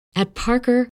At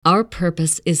Parker, our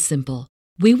purpose is simple.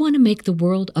 We want to make the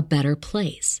world a better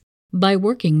place by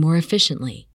working more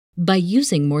efficiently, by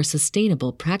using more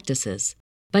sustainable practices,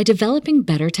 by developing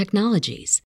better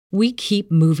technologies. We keep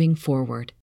moving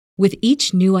forward. With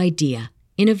each new idea,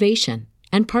 innovation,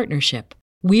 and partnership,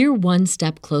 we're one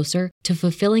step closer to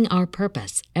fulfilling our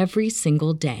purpose every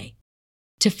single day.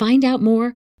 To find out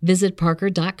more, visit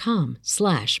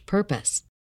parker.com/purpose.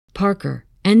 Parker,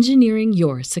 engineering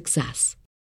your success.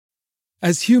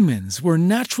 As humans, we're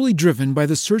naturally driven by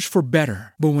the search for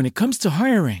better. But when it comes to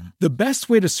hiring, the best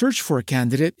way to search for a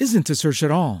candidate isn't to search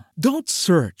at all. Don't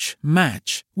search,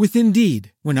 match with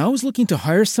Indeed. When I was looking to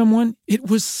hire someone, it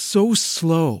was so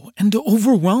slow and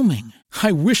overwhelming.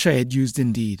 I wish I had used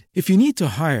Indeed. If you need to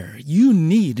hire, you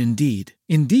need Indeed.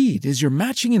 Indeed is your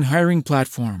matching and hiring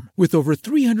platform with over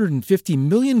 350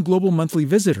 million global monthly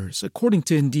visitors, according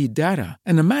to Indeed data,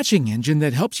 and a matching engine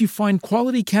that helps you find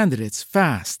quality candidates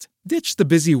fast. Ditch the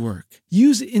busy work.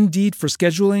 Use Indeed for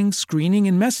scheduling, screening,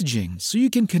 and messaging so you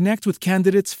can connect with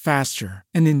candidates faster.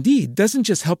 And Indeed doesn't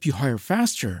just help you hire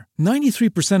faster.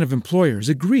 93% of employers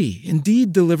agree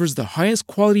Indeed delivers the highest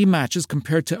quality matches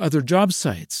compared to other job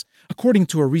sites, according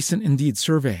to a recent Indeed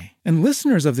survey. And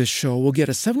listeners of this show will get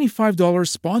a $75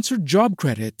 sponsored job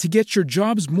credit to get your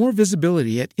jobs more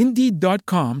visibility at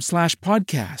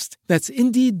Indeed.com/podcast. That's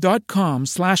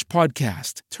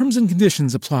Indeed.com/podcast. Terms and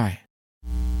conditions apply.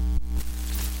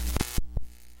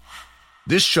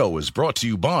 This show is brought to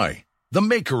you by The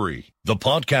Makery, the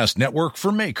podcast network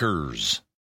for makers.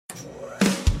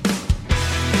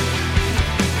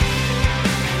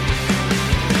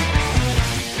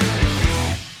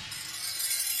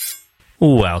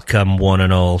 Welcome, one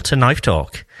and all, to Knife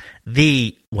Talk,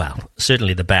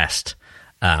 certainly the best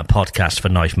podcast for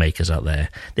knife makers out there.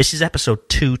 This is episode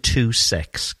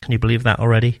 226. Can you believe that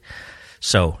already?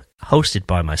 So, hosted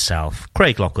by myself,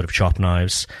 Craig Lockwood of Chop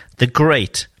Knives, the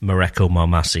great Mareko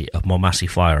Marmassi of Marmassi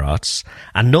Fire Arts,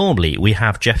 and normally we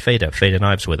have Jeff Fader, Fader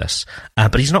Knives, with us,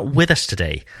 but he's not with us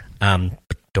today. But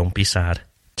don't be sad.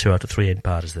 2 out of 3 ain't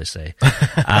bad, as they say.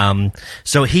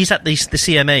 So he's at the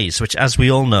CMAs, which, as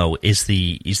we all know, is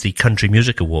the Country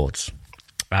Music Awards.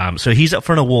 So he's up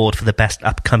for an award for the best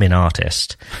upcoming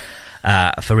artist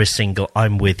for his single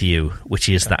 "I'm With You," which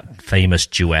is that famous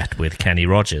duet with Kenny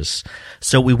Rogers.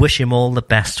 So we wish him all the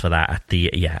best for that at the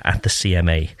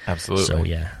CMA. Absolutely. So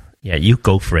yeah, you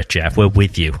go for it, Jeff. We're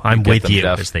with you. I'm with you,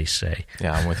 Jeff, as they say.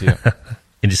 Yeah, I'm with you.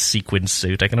 In his sequin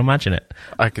suit, I can imagine it.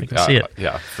 I can see it.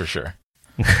 Yeah, for sure.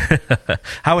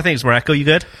 How are things, Mareko? You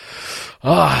good?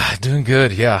 Doing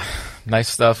good. Yeah, nice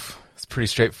stuff. It's pretty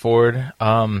straightforward.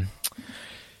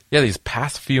 These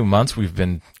past few months we've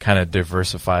been kind of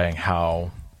diversifying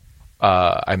how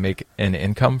I make an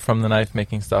income from the knife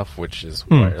making stuff, which is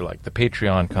where like the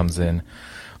Patreon comes in.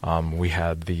 We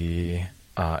had the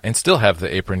and still have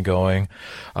the apron going,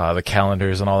 the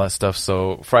calendars and all that stuff.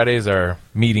 So Fridays are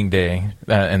meeting day,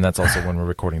 and that's also when we're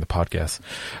recording the podcast.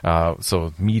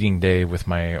 So meeting day with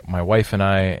my wife and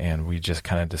I, and we just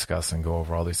kind of discuss and go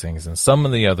over all these things and some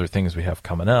of the other things we have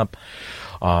coming up.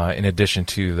 In addition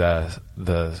to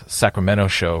the Sacramento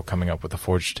show coming up with the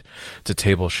Forged to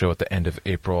Table show at the end of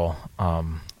April,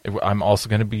 I'm also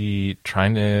going to be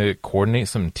trying to coordinate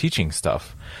some teaching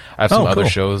stuff. I have some other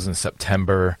shows in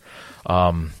September,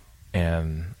 and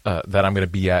that I'm going to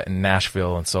be at in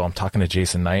Nashville, and so I'm talking to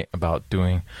Jason Knight about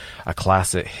doing a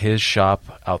class at his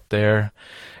shop out there,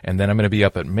 and then I'm going to be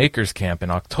up at Makers Camp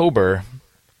in October,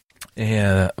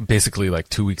 and basically like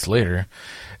 2 weeks later.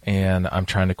 And I'm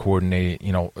trying to coordinate,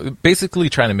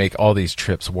 basically trying to make all these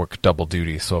trips work double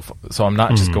duty. So I'm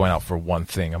not just going out for one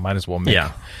thing. I might as well make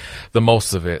the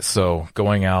most of it. So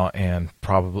going out and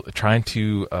probably trying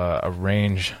to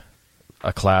arrange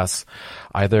a class,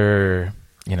 either,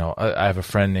 I have a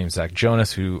friend named Zach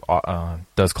Jonas who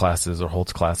does classes or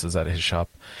holds classes at his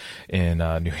shop in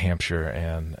New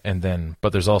Hampshire,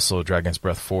 but there's also Dragon's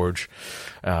Breath Forge,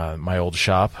 my old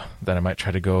shop, that I might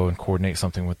try to go and coordinate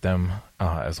something with them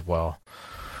as well.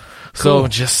 Cool. So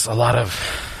just a lot of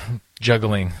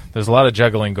juggling. There's a lot of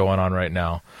juggling going on right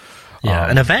now. Yeah,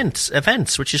 and events,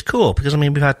 which is cool because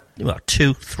we've had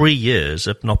 2-3 years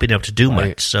of not being able to do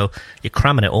much, so you're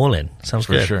cramming it all in. Sounds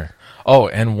good. For sure. Oh,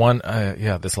 and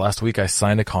this last week I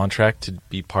signed a contract to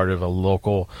be part of a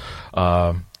local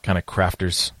kind of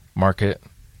crafters market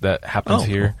that happens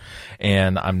here. Cool.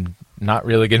 And I'm not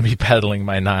really going to be peddling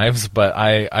my knives, but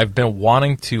I've been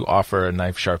wanting to offer a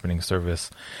knife sharpening service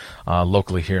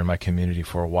locally here in my community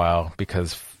for a while,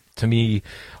 because to me,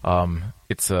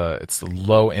 it's a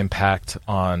low impact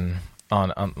on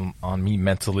on me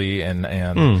mentally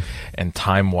and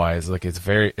time wise. Like it's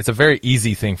a very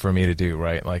easy thing for me to do,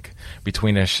 right? Like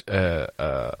between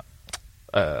a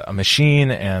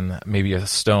machine and maybe a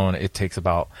stone, it takes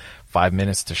about 5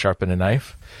 minutes to sharpen a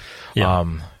knife. Yeah.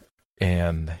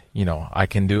 And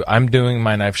I'm doing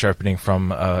my knife sharpening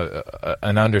from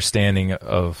an understanding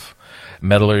of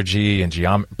metallurgy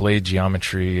and blade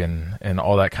geometry and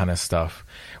all that kind of stuff.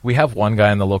 We have one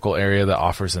guy in the local area that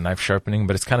offers a knife sharpening,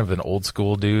 but it's kind of an old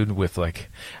school dude with I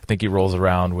think he rolls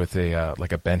around with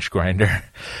a bench grinder,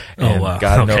 and wow.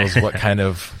 God Okay. knows what kind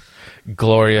of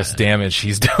glorious damage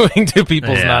he's doing to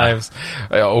people's knives,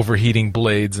 overheating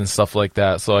blades and stuff like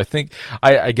that. So I think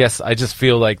I guess I just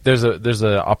feel like there's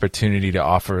an opportunity to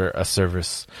offer a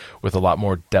service with a lot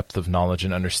more depth of knowledge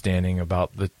and understanding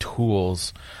about the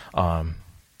tools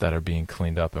that are being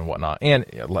cleaned up and whatnot. And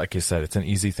like you said, it's an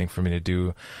easy thing for me to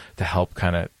do to help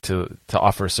kind of to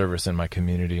offer a service in my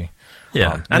community.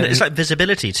 Yeah, and it's like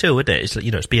visibility too, isn't it? It's like,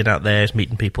 it's being out there, it's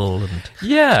meeting people, and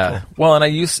yeah. Well, and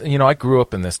I grew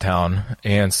up in this town,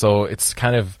 and so it's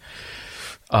kind of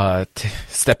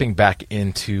stepping back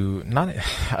into not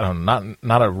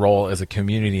a role as a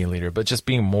community leader, but just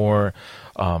being more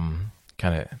kind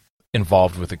of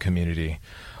involved with the community.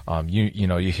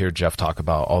 You hear Jeff talk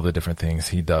about all the different things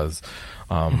he does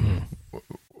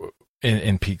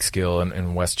in Peekskill and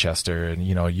in Westchester, and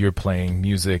you're playing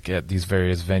music at these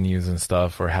various venues and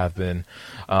stuff, or have been,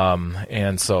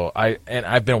 and so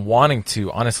I've been wanting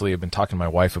to, honestly, I've been talking to my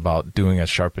wife about doing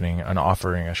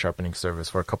offering a sharpening service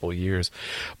for a couple of years,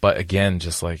 but again,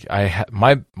 just like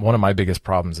one of my biggest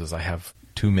problems is I have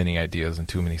too many ideas and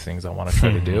too many things I want to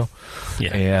try to do.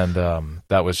 Yeah. And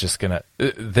that was just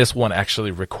this one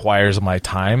actually requires my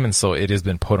time, and so it has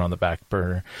been put on the back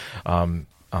burner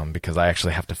because I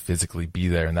actually have to physically be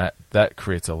there, and that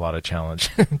creates a lot of challenge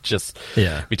just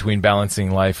between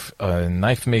balancing life,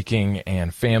 knife making,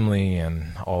 and family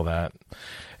and all that.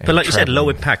 But like you said, low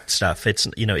impact stuff. It's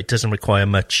it doesn't require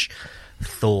much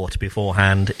thought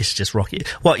beforehand. It's just rocky.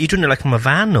 What, you doing it like from a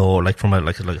van or like from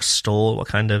like a stall? What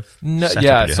kind of setup do you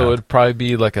have? It'd probably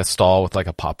be like a stall with like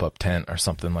a pop-up tent or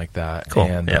something like that. Cool.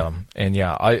 And I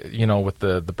with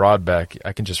the Broadbeck,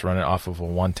 I can just run it off of a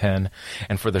 110,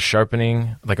 and for the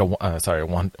sharpening, like a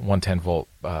 110 volt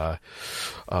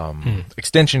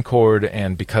extension cord,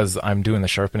 and because I'm doing the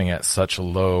sharpening at such a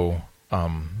low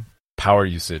power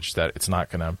usage that it's not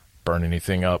going to burn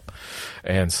anything up,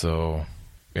 and so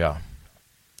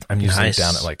I'm usually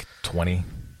down at like 20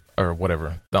 or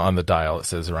whatever. On the dial it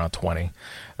says around 20.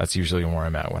 That's usually where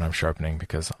I'm at when I'm sharpening,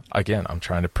 because again, I'm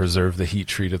trying to preserve the heat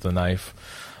treat of the knife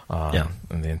and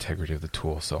the integrity of the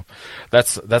tool. So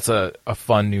that's a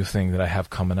fun new thing that I have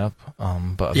coming up.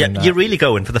 But you're really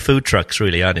going for the food trucks,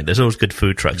 really, aren't you? There's always good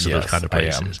food trucks at those kind of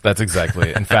places. I am. That's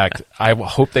exactly it. In fact, I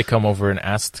hope they come over and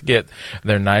ask to get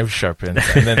their knives sharpened,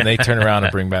 and then they turn around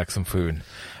and bring back some food.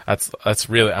 That's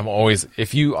really, I'm always,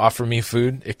 if you offer me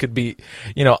food, it could be,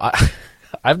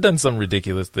 I've done some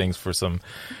ridiculous things for some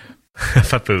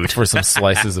for food, for some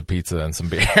slices of pizza and some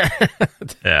beer.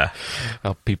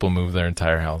 Help people move their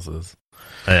entire houses.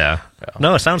 No,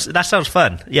 that sounds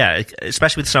fun. Yeah,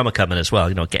 especially with summer coming as well.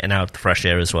 Getting out the fresh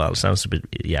air as well. Sounds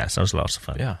lots of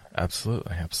fun. Yeah,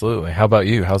 absolutely. How about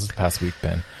you? How's the past week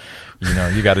been?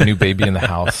 You got a new baby in the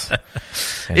house.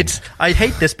 I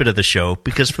hate this bit of the show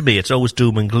because for me it's always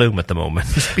doom and gloom at the moment.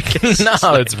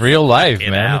 It's real life,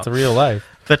 man. It's real life.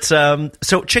 But so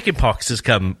chickenpox has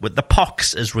come. The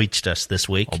pox has reached us this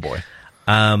week. Oh boy.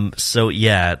 The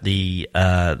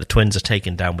twins are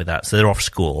taken down with that, so they're off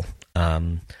school.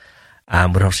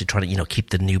 And we're obviously trying to, keep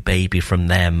the new baby from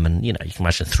them. And, you can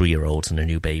imagine 3-year-olds and a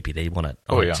new baby. They want it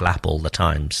on its lap all the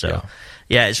time. So,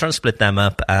 it's trying to split them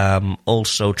up.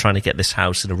 Also trying to get this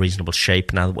house in a reasonable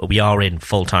shape. Now, we are in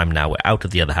full-time now. We're out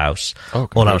of the other house. Oh,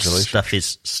 all our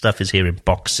congratulations. stuff is here in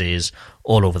boxes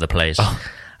all over the place.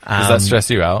 Does that stress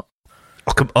you out?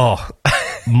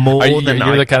 More than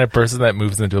you're the kind of person that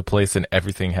moves into a place and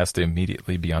everything has to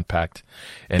immediately be unpacked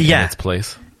and in its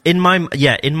place? In my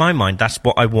mind, that's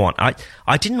what I want. I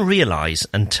didn't realize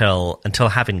until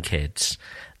having kids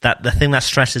that the thing that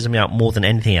stresses me out more than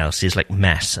anything else is like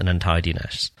mess and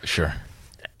untidiness. Sure.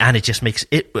 And it just makes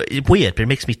it weird, but it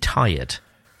makes me tired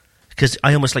because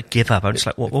I almost like give up. I'm just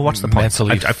like, well, what's the point?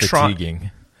 Mentally fatiguing.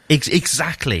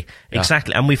 Exactly.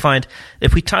 And we find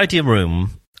if we tidy a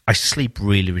room, I sleep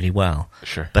really, really well.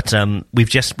 Sure. But we're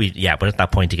at that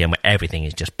point again where everything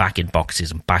is just back in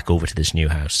boxes and back over to this new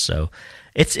house. So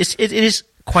it is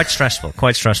quite stressful.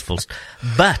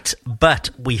 But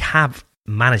we have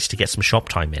managed to get some shop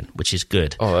time in, which is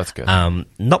good. Oh, that's good.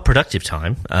 Not productive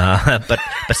time, but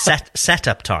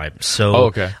setup time. So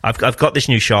okay. I've got this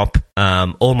new shop.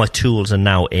 All my tools are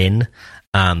now in.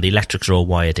 The electrics are all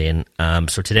wired in.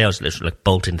 So today I was literally like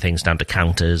bolting things down to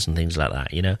counters and things like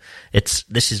that. You know,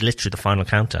 this is literally the final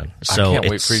countdown. So I can't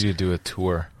wait for you to do a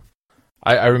tour.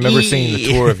 I remember seeing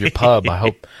the tour of your pub. I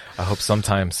hope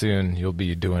sometime soon you'll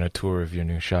be doing a tour of your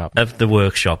new shop. Of the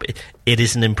workshop. It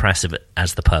isn't impressive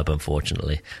as the pub,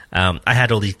 unfortunately. I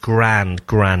had all these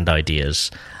grand ideas,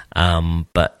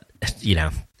 but you know,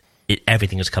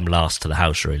 everything has come last to the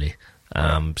house, really.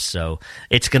 So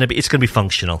it's gonna be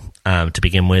functional to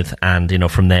begin with, and you know,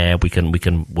 from there we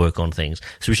can work on things.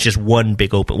 So it's just one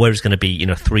big open, where it's going to be, you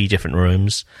know, 3 different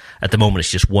rooms. At the moment,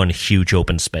 it's just one huge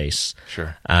open space.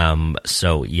 Sure.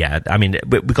 So yeah, I mean,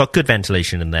 we've got good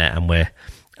ventilation in there, and we're,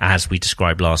 as we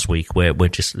described last week, we're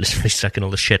just literally sucking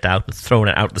all the shit out and throwing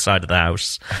it out the side of the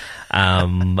house.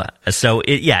 So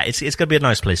it's going to be a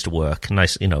nice place to work.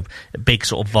 Nice, you know, big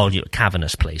sort of volume,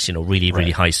 cavernous place. You know,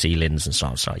 really high ceilings and so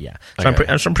on. So yeah, so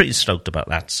I'm pretty stoked about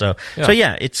that. So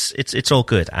yeah, it's all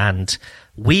good. And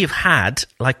we've had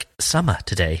like summer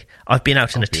today. I've been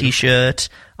out in a t-shirt.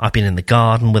 I've been in the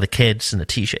garden with the kids in a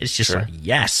t-shirt. It's just like,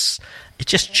 yes, it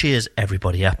just cheers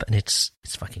everybody up, and it's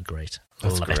fucking great.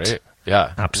 That's Love great. it.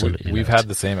 Yeah, absolutely. We've had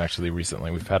the same actually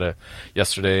recently. We've had a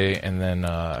yesterday, and then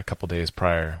a couple days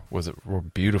prior were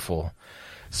beautiful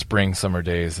summer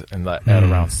days, and at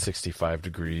around 65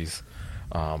 degrees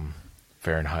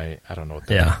Fahrenheit. I don't know what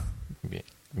that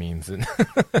means.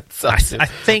 I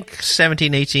think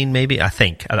 17, 18, maybe. I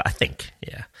think.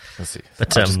 Yeah. Let's see.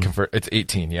 But I'll just convert. It's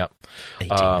 18. Yep.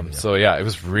 18, so yeah, it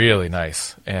was really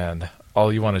nice, and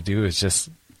all you want to do is just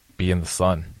be in the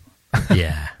sun.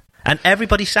 Yeah. And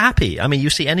everybody's happy. I mean,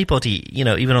 you see anybody, you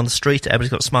know, even on the street,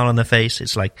 everybody's got a smile on their face.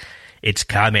 It's like, it's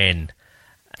coming.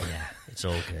 Yeah, it's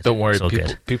all good. Don't worry,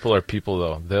 people are people,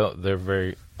 though. They're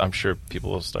very. I'm sure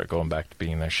people will start going back to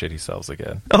being their shitty selves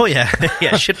again. Oh yeah,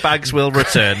 yeah. Shitbags will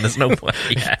return. There's no point.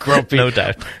 Yeah, grumpy, no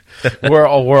doubt. we're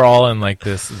all in like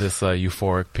this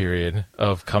euphoric period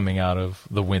of coming out of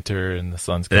the winter, and the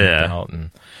sun's coming out, and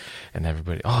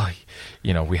everybody. Oh,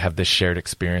 you know, we have this shared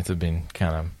experience of being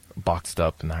kind of boxed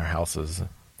up in our houses,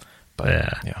 but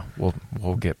yeah, we'll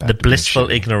get back the to blissful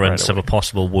ignorance of a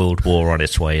possible world war on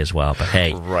its way as well. But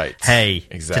hey,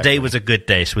 exactly. Today was a good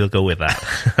day, so we'll go with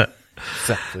that.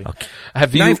 Exactly. Okay.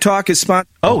 Have you? Knife Talk is spot.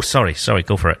 Oh, sorry,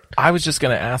 go for it. I was just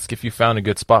going to ask if you found a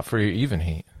good spot for your even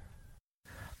heat.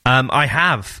 I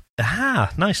have.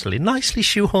 Nicely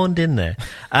shoehorned in there.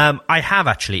 I have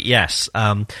actually, yes.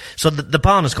 So the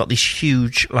barn has got these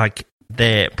huge, like,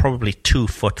 they're probably 2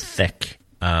 foot thick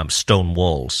stone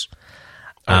walls.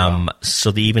 Wow. So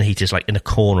the even heat is like in a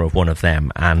corner of one of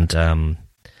them, and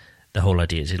the whole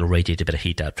idea is it'll radiate a bit of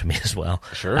heat out for me as well.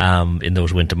 Sure. In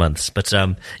those winter months, but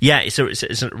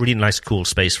it's a really nice, cool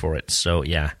space for it. So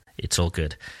yeah, it's all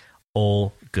good,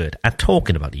 And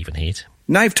talking about even heat,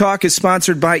 Knife Talk is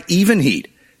sponsored by Even Heat,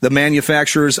 the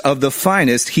manufacturers of the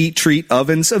finest heat treat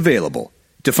ovens available.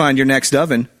 To find your next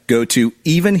oven, go to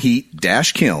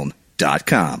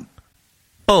evenheat-kiln.com.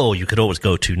 Oh, you could always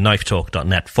go to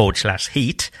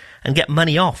knifetalk.net/heat and get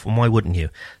money off, and why wouldn't you?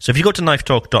 So if you go to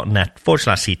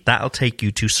knifetalk.net/heat, that'll take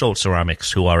you to Soul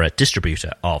Ceramics, who are a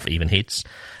distributor of Even Heats.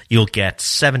 You'll get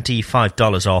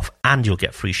 $75 off, and you'll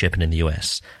get free shipping in the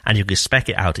US, and you can spec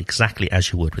it out exactly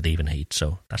as you would with Even Heat.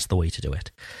 So that's the way to do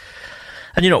it.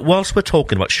 And, you know, whilst we're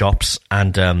talking about shops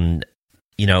and,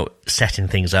 you know, setting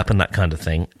things up and that kind of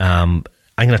thing,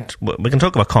 we can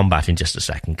talk about Combat in just a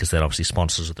second, because they're obviously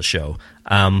sponsors of the show.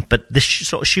 But this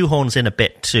sort of shoehorns in a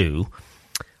bit too.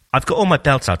 I've got all my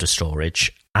belts out of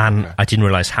storage, and I didn't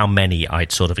realize how many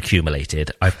I'd sort of accumulated.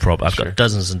 I've got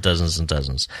dozens and dozens and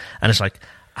dozens, and it's like,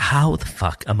 how the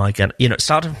fuck am I gonna, you know,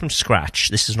 starting from scratch?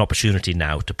 This is an opportunity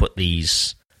now to put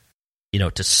these, you know,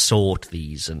 to sort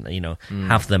these and, you know,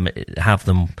 have them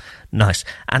nice.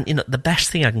 And, you know, the best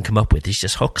thing I can come up with is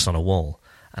just hooks on a wall.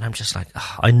 And I'm just like,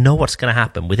 I know what's going to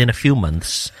happen. Within a few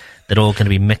months, they're all going to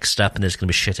be mixed up and there's going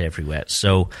to be shit everywhere.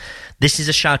 So this is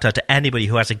a shout out to anybody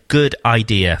who has a good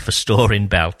idea for storing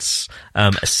belts,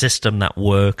 a system that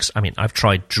works. I mean, I've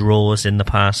tried drawers in the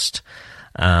past,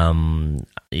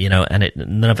 you know, and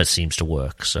none of it seems to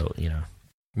work. So, you know,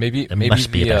 maybe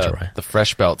must be a better way. The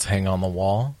fresh belts hang on the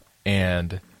wall,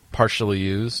 and partially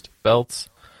used belts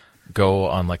go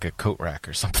on like a coat rack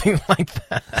or something like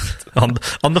that.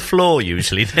 on the floor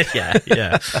usually.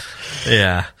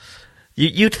 yeah.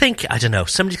 You'd think, I don't know,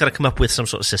 somebody's got to come up with some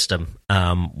sort of system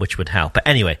which would help. But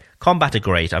anyway, Combat are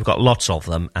great. I've got lots of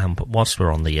them. But whilst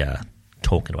we're on the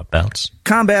talking about belts.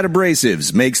 Combat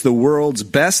Abrasives makes the world's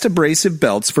best abrasive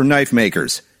belts for knife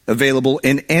makers. Available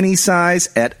in any size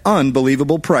at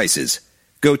unbelievable prices.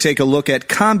 Go take a look at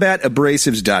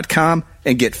combatabrasives.com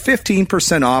and get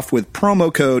 15% off with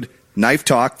promo code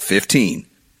KNIFETALK15.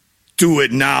 Do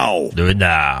it now. Do it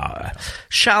now.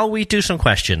 Shall we do some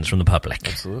questions from the public?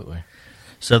 Absolutely.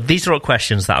 So these are all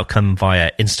questions that will come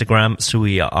via Instagram. So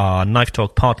we are Knife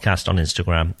Talk Podcast on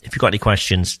Instagram. If you've got any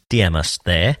questions, DM us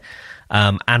there.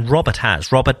 And Robert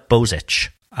Bozich.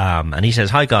 And he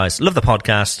says, "Hi guys, love the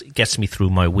podcast. It gets me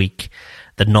through my week.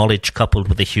 The knowledge coupled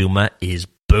with the humor is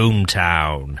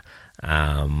Boomtown."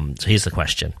 So here's the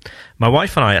question. "My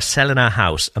wife and I are selling our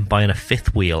house and buying a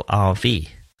fifth wheel RV."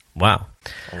 Wow.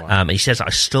 Oh, wow. He says, "I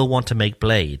still want to make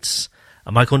blades.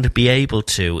 Am I going to be able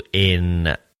to in,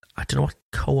 I don't know what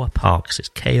KOA Parks is,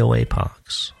 KOA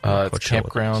Parks?" It's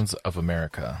Kampgrounds of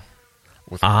America.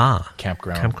 With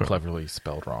campground cleverly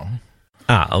spelled wrong.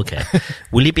 Okay.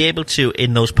 Will you be able to,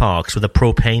 in those parks, with a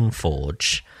propane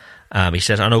forge? He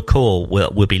says, "I know coal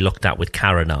will be looked at with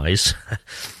Karen eyes."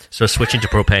 So switching to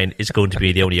propane is going to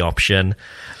be the only option.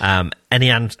 Any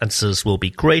answers will be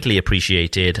greatly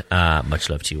appreciated. Much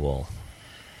love to you all.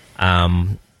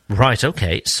 Right,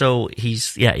 okay. So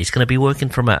he's going to be working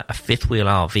from a fifth wheel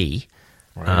RV,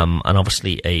 right. And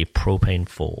obviously a propane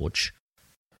forge.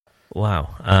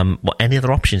 Wow. What any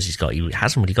other options he's got? He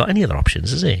hasn't really got any other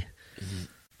options, has he?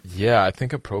 Yeah, I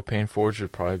think a propane forge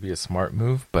would probably be a smart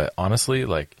move. But honestly,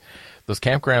 like, those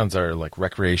campgrounds are like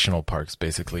recreational parks,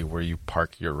 basically, where you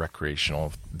park your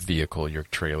recreational vehicle, your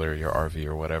trailer, your RV,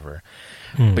 or whatever.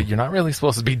 But you're not really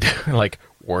supposed to be doing like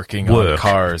working on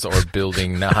cars or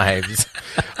building knives.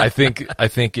 I think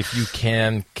if you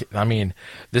can, I mean,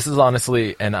 this is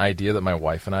honestly an idea that my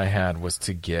wife and I had, was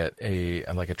to get a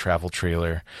travel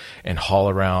trailer and haul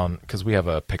around, because we have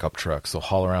a pickup truck, so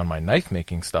haul around my knife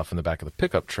making stuff in the back of the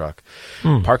pickup truck,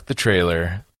 park the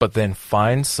trailer, but then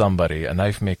find somebody, a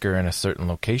knife maker in a certain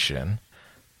location,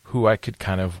 who I could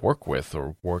kind of work with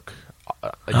or work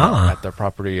at their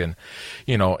property, and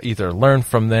either learn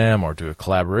from them or do a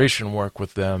collaboration work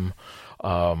with them.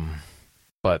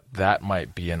 But that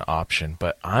might be an option.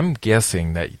 But I'm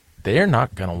guessing that they're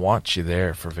not going to want you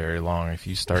there for very long if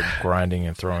you start grinding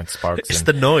and throwing sparks. It's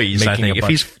the noise, I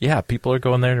think. People are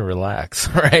going there to relax,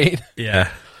 right?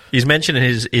 Yeah. He's mentioning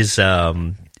his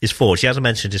forge. He hasn't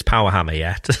mentioned his power hammer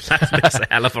yet. That's a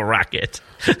hell of a racket.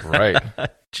 Right.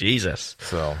 Jesus.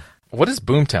 So, what is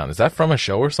Boomtown? Is that from a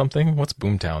show or something? What's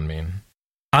Boomtown mean?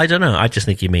 I don't know. I just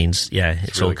think he means,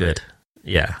 it's really all good. Great.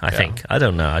 Yeah, I think. I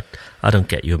don't know. I don't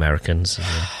get you Americans.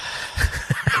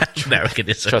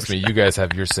 Americanisms. Trust me, you guys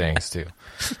have your sayings too.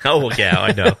 Oh, yeah,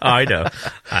 I know.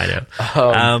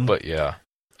 But yeah,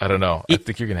 I don't know. I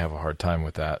think you're going to have a hard time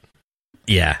with that.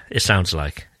 Yeah, it sounds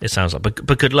like.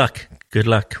 But good luck. Good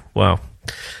luck. Wow.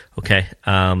 Okay.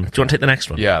 Do you want to take the next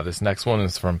one? Yeah, this next one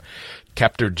is from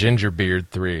Captor Gingerbeard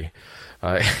 3.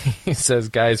 He says,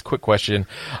 "Guys, quick question.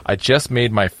 I just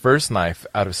made my first knife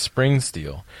out of spring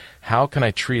steel. How can I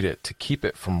treat it to keep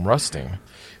it from rusting?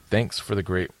 Thanks for the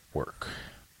great work."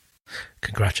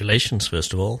 Congratulations,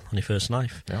 first of all, on your first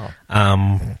knife. Yeah.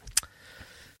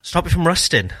 Stop it from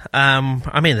rusting.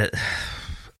 I mean,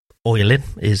 oiling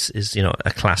is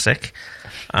a classic.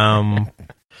 What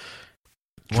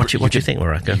do you think,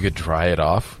 Mareka? You could dry it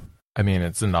off. I mean,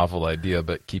 it's a novel idea,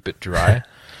 but keep it dry.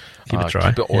 Keep it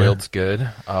dry. Keep it oiled's good.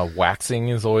 Waxing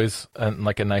is always a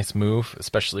nice move,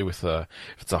 especially with if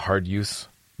it's a hard use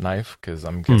knife, because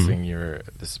I'm guessing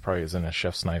this probably isn't a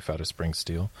chef's knife out of spring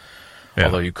steel. Yeah.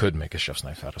 Although you could make a chef's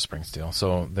knife out of spring steel.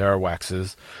 So there are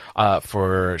waxes.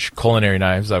 For culinary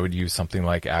knives, I would use something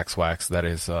like Axe Wax. That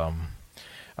is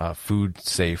food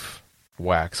safe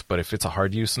wax. But if it's a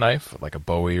hard use knife, like a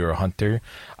Bowie or a Hunter,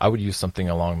 I would use something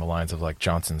along the lines of like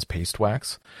Johnson's Paste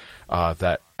Wax.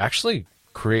 That actually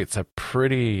creates a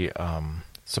pretty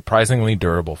surprisingly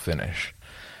durable finish.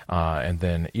 And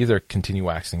then either continue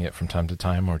waxing it from time to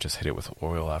time or just hit it with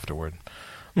oil afterward.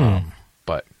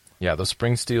 But yeah, those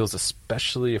spring steels,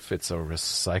 especially if it's a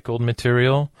recycled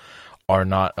material, are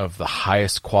not of the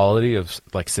highest quality of,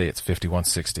 like, say it's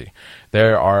 5160.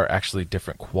 There are actually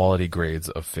different quality grades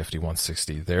of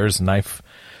 5160. There's knife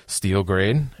steel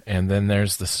grade, and then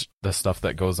there's the stuff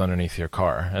that goes underneath your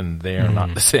car, and they are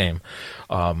not the same.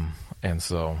 And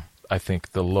so I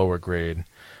think the lower grade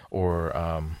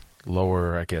or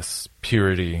lower, I guess,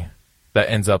 purity that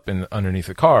ends up underneath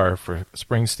the car for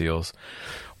spring steels,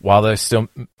 while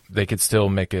they could still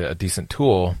make a decent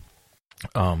tool,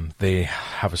 they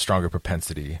have a stronger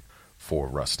propensity for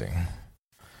rusting.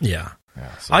 Yeah.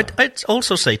 Yeah, so. I'd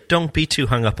also say don't be too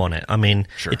hung up on it. I mean,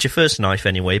 Sure. It's your first knife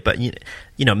anyway, but you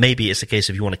know, maybe it's a case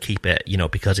of you want to keep it, you know,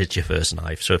 because it's your first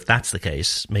knife. So if that's the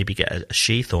case, maybe get a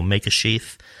sheath or make a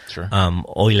sheath, Sure.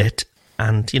 Oil it,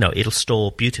 and you know, it'll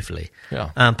store beautifully.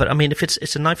 Yeah. But I mean, if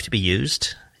it's a knife to be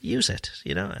used, use it.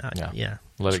 You know, yeah.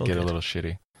 Let it's it all get good. a little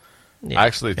shitty. Yeah. I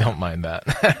actually don't mind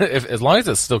that. As long as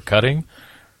it's still cutting,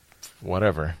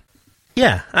 whatever.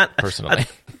 Yeah, Personally.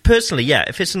 Personally, yeah.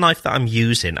 If it's a knife that I'm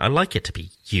using, I like it to be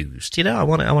used. You know, I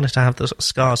want it to have the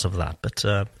scars of that. But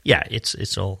yeah,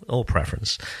 it's all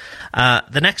preference.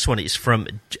 The next one is from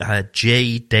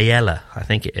J. Dayella, I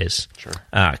think it is. Sure.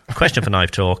 Question for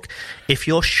Knife Talk: if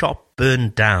your shop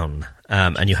burned down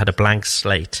and you had a blank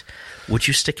slate, would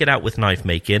you stick it out with knife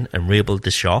making and rebuild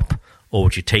the shop, or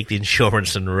would you take the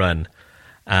insurance and run?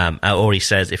 Or he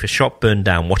says, if a shop burned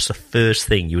down, what's the first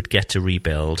thing you would get to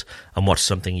rebuild, and what's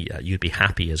something you'd be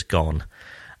happy has gone?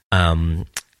 And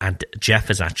Jeff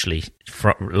is actually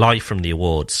live from the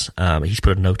awards. He's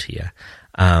put a note here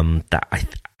that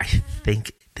I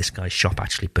think this guy's shop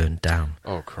actually burned down.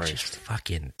 Oh, Christ. Which is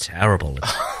fucking terrible.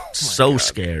 It's so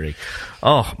scary.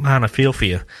 Oh, man, I feel for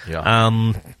you.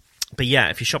 Yeah. But yeah,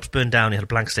 if your shop's burned down, you had a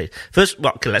blank slate. First,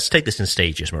 well, okay, let's take this in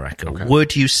stages, Mareko. Okay.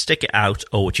 Would you stick it out,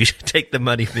 or would you take the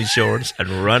money from insurance and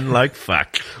run like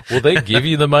fuck? Will they give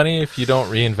you the money if you don't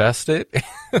reinvest it?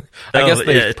 I guess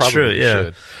they probably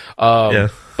should.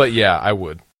 But yeah, I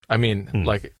would. I mean,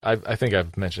 like I think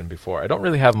I've mentioned before, I don't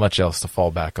really have much else to fall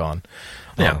back on.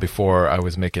 Before I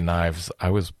was making knives, I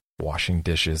was washing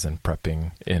dishes and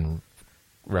prepping in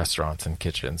restaurants and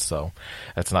kitchens, so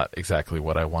that's not exactly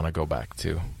what I want to go back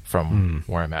to from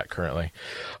where I'm at currently.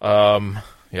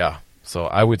 Yeah, so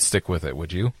I would stick with it.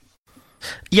 Would you?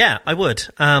 Yeah, I would.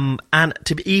 And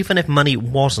even if money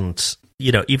wasn't,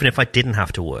 you know, even if I didn't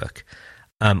have to work,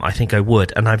 I think I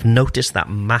would. And I've noticed that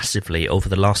massively over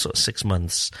the last sort of 6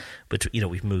 months. But you know,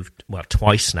 we've moved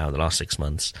twice now in the last 6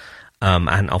 months,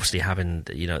 and obviously having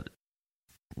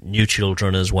new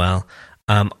children as well.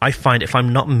 I find if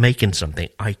I'm not making something,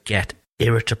 I get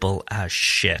irritable as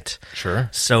shit. Sure.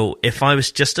 So if I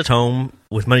was just at home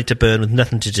with money to burn, with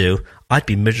nothing to do, I'd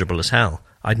be miserable as hell.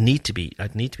 I'd need to be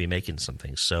making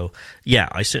something. So yeah,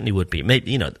 I certainly would be.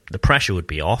 Maybe the pressure would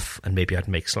be off, and maybe I'd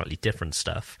make slightly different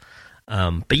stuff.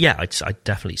 But yeah, I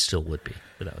definitely still would be,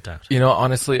 without a doubt.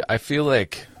 Honestly, I feel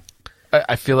like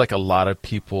a lot of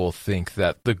people think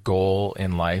that the goal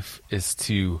in life is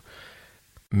to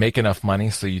make enough money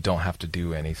so you don't have to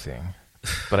do anything.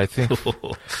 But I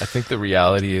think the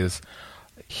reality is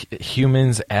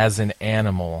humans as an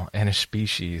animal and a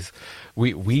species,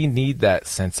 we need that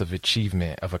sense of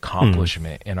achievement, of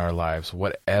accomplishment in our lives,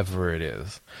 whatever it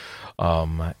is.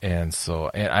 And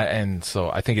so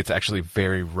I think it's actually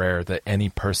very rare that any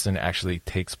person actually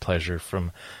takes pleasure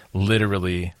from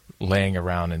literally laying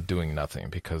around and doing nothing,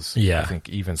 because I think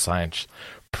even science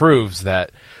proves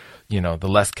that the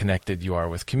less connected you are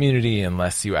with community,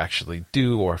 unless you actually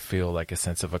do or feel like a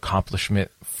sense of accomplishment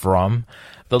from,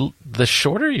 the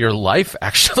shorter your life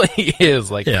actually is.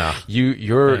 Like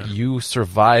you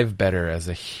survive better as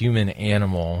a human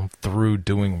animal through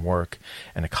doing work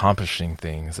and accomplishing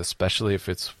things, especially if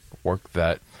it's work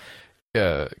that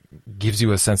gives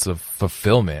you a sense of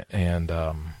fulfillment. And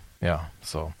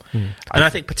so and I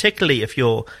think particularly if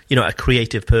you're a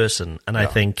creative person, and I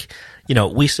think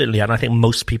we certainly, and I think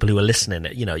most people who are listening,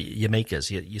 you're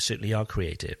makers, you certainly are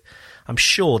creative. I'm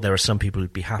sure there are some people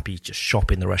who'd be happy just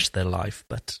shopping the rest of their life,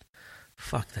 but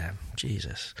fuck them.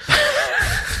 Jesus.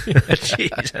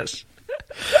 Jesus.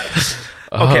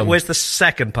 Okay, where's the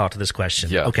second part of this question?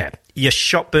 Yeah. Okay, your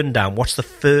shop burned down. What's the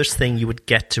first thing you would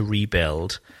get to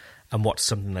rebuild, and what's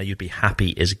something that you'd be happy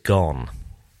is gone?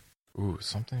 Ooh,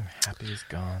 something happy is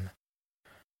gone.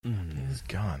 Is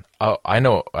gone. Oh, I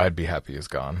know I'd be happy is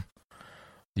gone.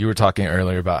 You were talking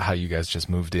earlier about how you guys just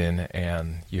moved in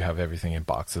and you have everything in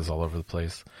boxes all over the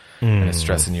place, and it's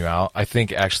stressing you out. I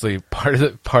think actually part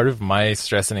of my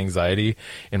stress and anxiety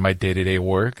in my day-to-day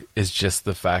work is just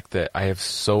the fact that I have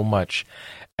so much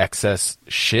excess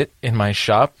shit in my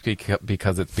shop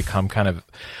because it's become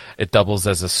it doubles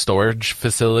as a storage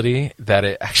facility, that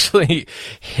it actually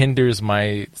hinders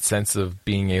my sense of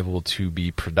being able to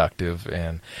be productive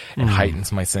and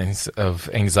heightens my sense of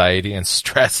anxiety and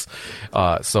stress.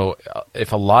 So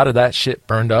if a lot of that shit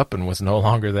burned up and was no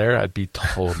longer there, I'd be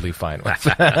totally fine with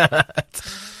that.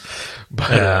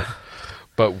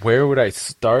 But where would I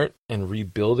start in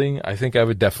rebuilding? I think I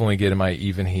would definitely get in my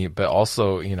even heat, but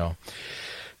also,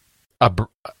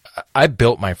 I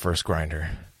built my first grinder.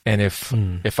 And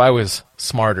if I was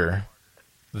smarter,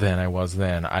 than I was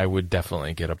then, I would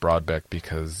definitely get a Broadbeck,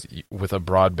 because with a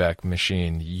Broadbeck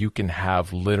machine, you can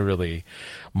have literally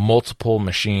multiple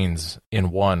machines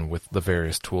in one with the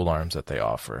various tool arms that they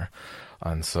offer.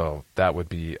 And so that would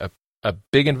be a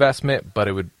big investment, but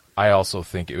I also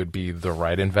think it would be the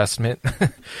right investment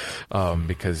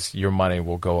because your money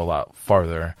will go a lot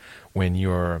farther when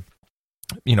you're,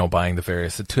 buying the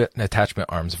various attachment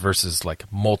arms versus like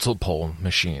multiple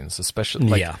machines,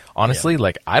 especially honestly,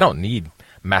 like I don't need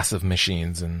massive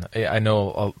machines. And I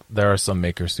know there are some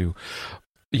makers who,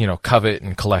 covet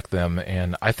and collect them.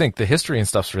 And I think the history and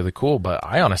stuff's really cool, but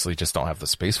I honestly just don't have the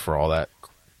space for all that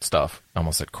stuff. I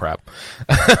almost said crap.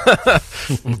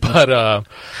 but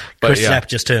Chris Zapp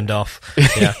just turned off.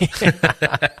 Yeah.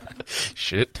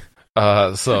 Shit.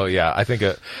 So yeah, I think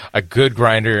a good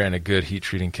grinder and a good heat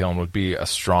treating kiln would be a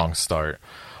strong start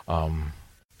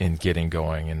in getting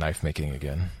going in knife making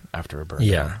again after a burn.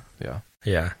 Yeah. Down.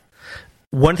 Yeah.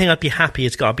 One thing I'd be happy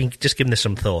is, I've been just giving this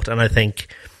some thought, and I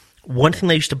think one thing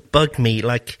that used to bug me,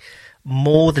 like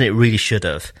more than it really should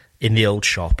have, in the old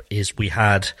shop is we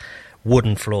had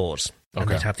wooden floors, and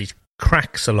they'd have these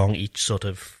cracks along each sort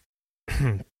of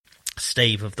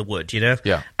stave of the wood,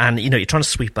 Yeah. And, you're trying to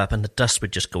sweep up and the dust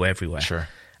would just go everywhere. Sure.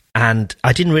 And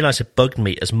I didn't realize it bugged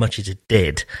me as much as it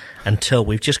did until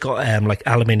we've just got like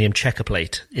aluminium checker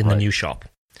plate in the new shop.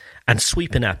 And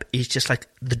sweeping up is just like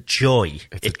the joy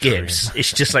it gives.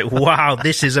 It's just like, wow,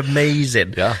 this is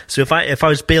amazing. Yeah. So if I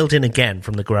was building again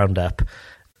from the ground up,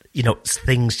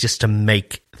 things just to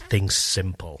make things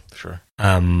simple. Sure.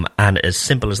 And as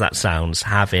simple as that sounds,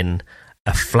 having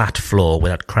a flat floor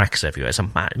without cracks everywhere,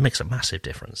 it makes a massive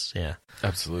difference. Yeah.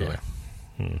 Absolutely.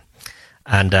 Yeah.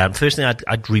 And first thing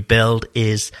I'd rebuild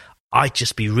is I'd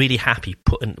just be really happy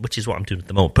which is what I'm doing at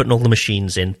the moment, putting all the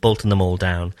machines in, bolting them all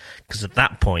down, because at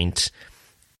that point,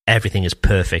 everything is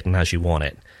perfect and as you want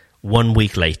it. 1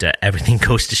 week later, everything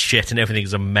goes to shit and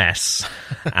everything's a mess.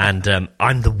 And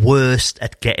I'm the worst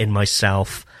at getting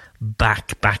myself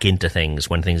back into things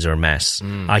when things are a mess.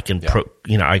 I can,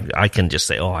 I can just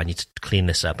say, I need to clean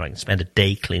this up. I can spend a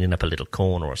day cleaning up a little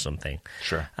corner or something.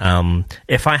 Sure.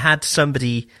 If I had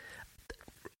somebody...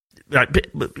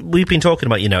 we've been talking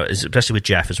about, especially with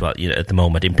Jeff as well, at the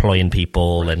moment, employing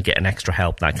people and getting extra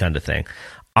help, that kind of thing.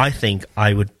 I think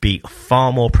I would be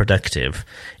far more productive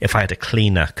if I had a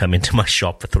cleaner come into my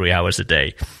shop for 3 hours a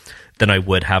day than I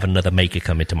would have another maker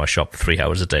come into my shop for 3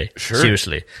 hours a day. Sure.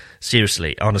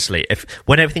 Seriously, honestly.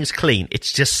 When everything's clean,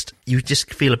 it's just, you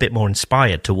just feel a bit more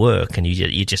inspired to work, and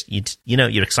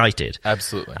you're excited.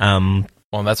 Absolutely. Well,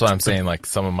 and that's what I'm saying. Like,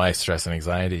 some of my stress and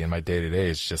anxiety in my day to day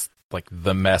is just like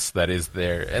the mess that is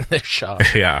there in their shop.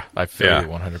 Yeah. I feel it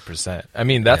 100%. I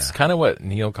mean, that's kind of what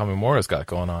Neil Kamimura's got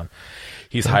going on.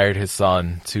 He's hired his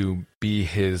son to be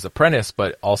his apprentice,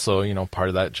 but also, part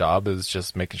of that job is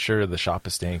just making sure the shop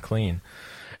is staying clean.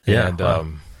 Yeah. And,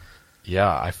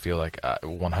 I feel like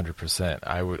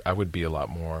 100%. I would be a lot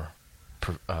more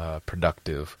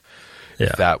productive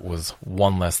if that was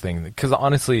one less thing. Because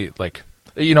honestly, like,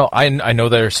 I know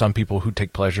there are some people who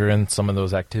take pleasure in some of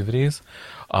those activities.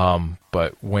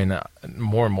 But when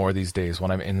more and more these days,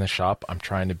 when I'm in the shop, I'm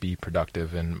trying to be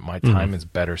productive, and my time is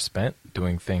better spent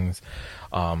doing things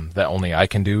that only I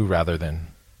can do, rather than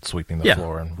sweeping the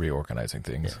floor and reorganizing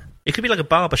things. Yeah. It could be like a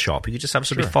barber shop. You could just have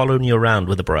somebody following you around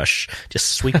with a brush,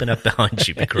 just sweeping up behind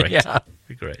you. Be great. Yeah.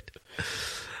 Be great.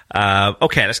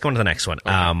 Okay, let's go on to the next one.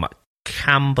 Okay.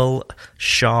 Campbell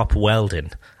Sharp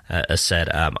Welding has said,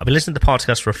 I've been listening to the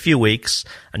podcast for a few weeks,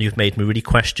 and you've made me really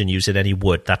question using any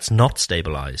wood that's not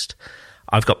stabilized.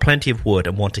 I've got plenty of wood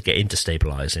and want to get into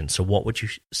stabilizing, so what would you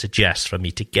suggest for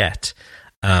me to get?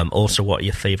 Also, what are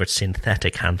your favorite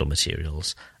synthetic handle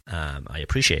materials? I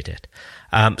appreciate it.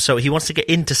 So he wants to get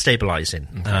into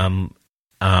stabilizing.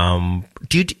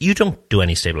 Okay. You don't do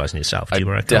any stabilizing yourself, do you,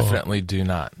 Marek? I definitely do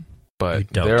not. But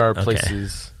there are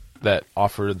places that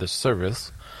offer the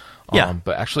service.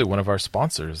 But actually, one of our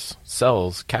sponsors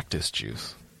sells cactus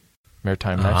juice.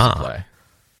 Maritime Knife Supply.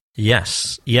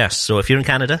 Yes. So if you're in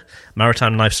Canada,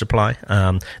 Maritime Knife Supply,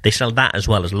 they sell that as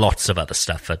well as lots of other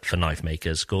stuff for knife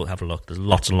makers. Go have a look. There's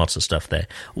lots and lots of stuff there.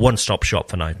 One-stop shop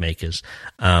for knife makers.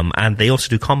 And they also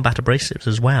do combat abrasives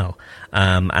as well.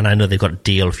 And I know they've got a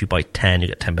deal. If you buy 10, you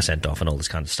get 10% off and all this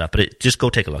kind of stuff. But just go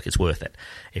take a look. It's worth it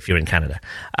if you're in Canada.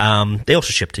 They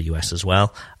also ship to US as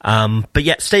well. But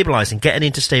yeah, getting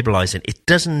into stabilizing, it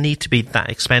doesn't need to be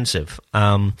that expensive.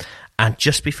 And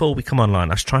just before we come online,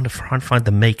 I was trying to find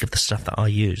the make of the stuff that I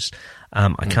use.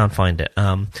 I can't find it.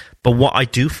 But what I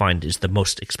do find is the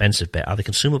most expensive bit are the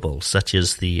consumables, such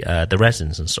as the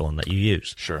resins and so on that you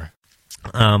use. Sure.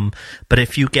 But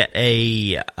if you get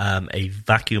a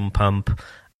vacuum pump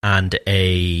and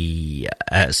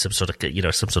some sort of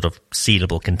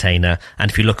sealable container.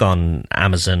 And if you look on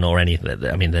Amazon or any,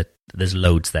 I mean, there's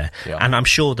loads there, and I'm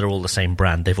sure they're all the same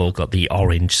brand. They've all got the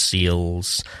orange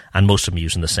seals, and most of them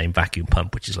using the same vacuum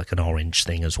pump, which is like an orange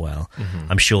thing as well.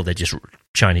 I'm sure they're just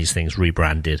Chinese things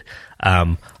rebranded.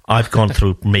 I've gone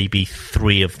through maybe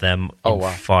 3 of them in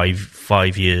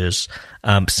 5 years,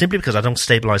 simply because I don't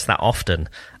stabilize that often.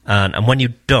 And when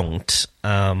you don't,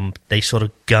 they sort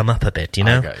of gum up a bit, you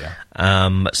know?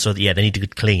 So they need to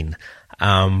get clean.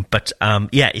 But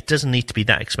it doesn't need to be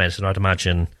that expensive. I'd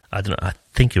imagine, I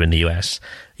think you're in the US,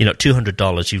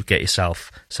 $200, you get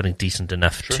yourself something decent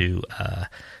enough to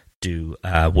do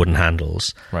wooden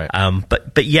handles. Right.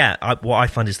 But what I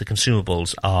find is the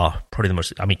consumables are probably the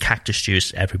most, I mean, cactus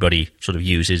juice, everybody sort of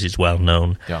uses, is well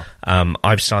known. Yeah.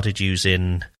 I've started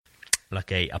using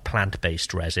like a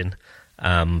plant-based resin.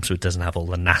 So it doesn't have all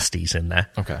the nasties in there.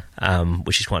 Okay.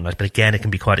 Which is quite nice. But again, it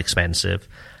can be quite expensive.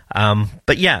 And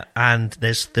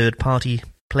there's third-party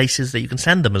places that you can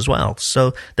send them as well.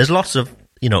 So there's lots of,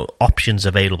 options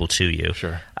available to you.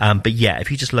 Sure.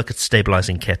 If you just look at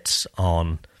stabilizing kits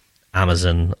on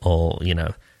Amazon or,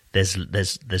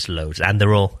 there's loads. And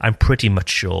I'm pretty much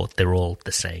sure they're all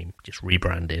the same, just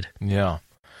rebranded. Yeah.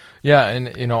 Yeah,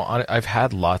 and I've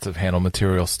had lots of handle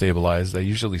material stabilized. I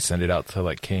usually send it out to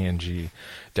like K&G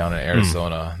down in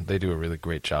Arizona. They do a really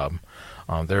great job.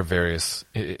 There are various,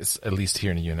 at least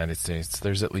here in the United States,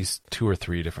 there's at least 2 or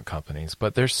 3 different companies.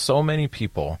 But there's so many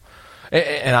people.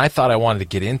 And I thought I wanted to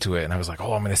get into it, and I was like, I'm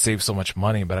going to save so much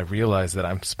money. But I realized that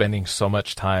I'm spending so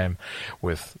much time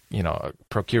with,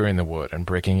 procuring the wood and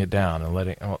breaking it down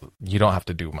and you don't have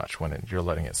to do much when you're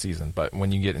letting it season. But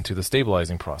when you get into the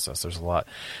stabilizing process, there's a lot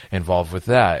involved with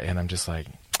that. And I'm just like,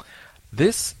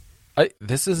 this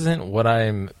isn't what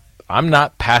I'm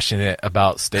not passionate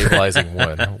about stabilizing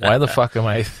wood. Why the fuck am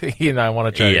I thinking I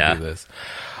want to try to do this?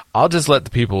 I'll just let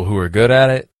the people who are good at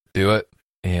it do it.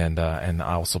 And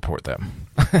I'll support them.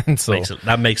 And so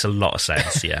that makes a lot of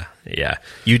sense. Yeah.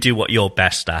 You do what you're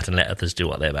best at, and let others do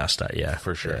what they're best at. Yeah,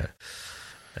 for sure.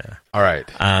 Yeah. All right.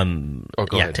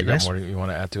 Go ahead. You got more you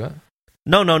want to add to it?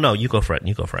 No. You go for it.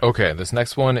 Okay. This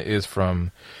next one is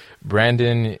from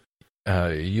Brandon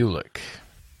Ulick.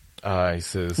 He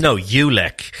says, "No,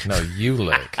 Ulick. No,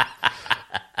 Ulick."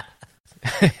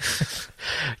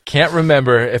 Can't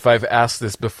remember if I've asked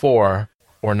this before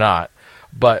or not.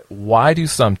 But why do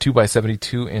some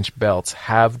 2x72-inch belts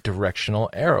have directional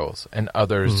arrows and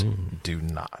others do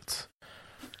not?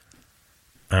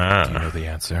 Do you know the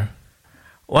answer?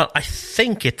 Well, I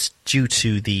think it's due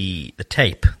to the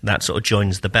tape that sort of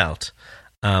joins the belt.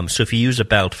 So if you use a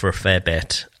belt for a fair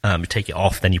bit, you take it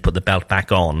off, then you put the belt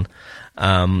back on,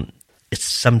 it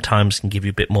sometimes can give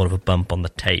you a bit more of a bump on the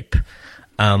tape.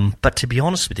 But to be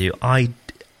honest with you,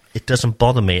 it doesn't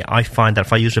bother me. I find that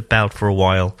if I use a belt for a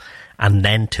while and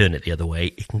then turn it the other way,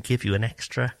 it can give you an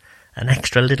extra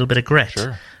little bit of grit.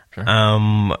 Sure.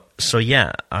 So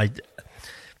yeah,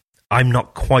 I'm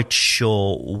not quite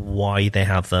sure why they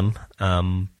have them,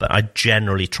 but I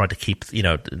generally try to keep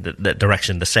the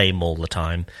direction the same all the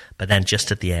time. But then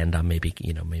just at the end, I maybe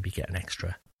get an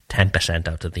extra 10%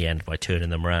 out at the end by turning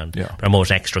them around. Yeah. But I'm always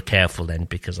extra careful then,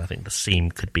 because I think the seam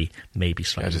could be maybe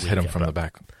slightly. Just hit them from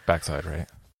the backside, right?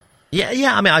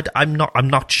 Yeah. I mean, I'm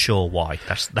not sure why.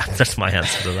 That's my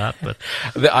answer to that. But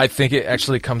I think it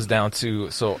actually comes down to,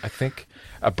 so I think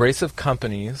abrasive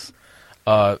companies,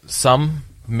 some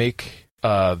make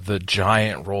the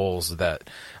giant rolls that,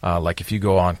 like if you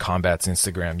go on Combat's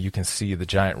Instagram, you can see the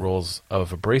giant rolls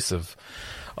of abrasive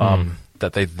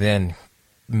that they then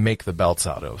make the belts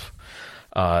out of.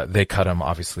 They cut them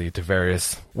obviously to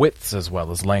various widths as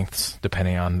well as lengths,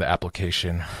 depending on the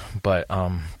application. But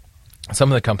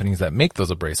some of the companies that make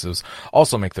those abrasives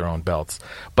also make their own belts.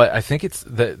 But I think it's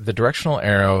the directional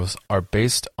arrows are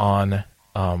based on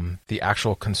the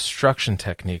actual construction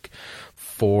technique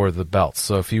for the belts.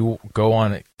 So if you go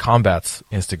on Combat's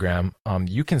Instagram,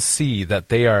 you can see that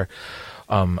they are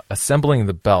assembling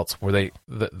the belts where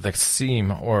the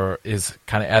seam is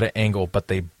kind of at an angle, but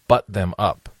they butt them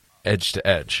up edge to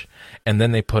edge, and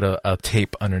then they put a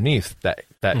tape underneath that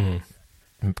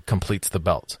completes the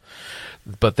belt.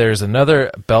 But there's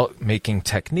another belt making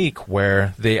technique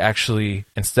where they actually,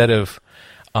 instead of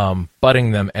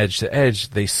butting them edge to edge,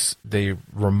 they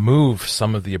remove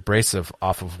some of the abrasive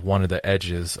off of one of the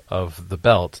edges of the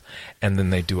belt, and then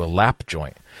they do a lap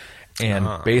joint. And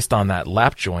based on that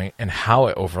lap joint and how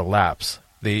it overlaps,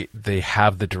 they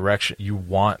have the direction. You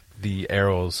want the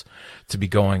arrows to be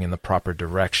going in the proper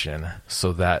direction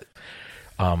so that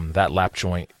that lap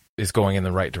joint is going in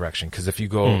the right direction. Because if you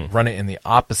go run it in the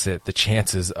opposite, the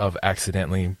chances of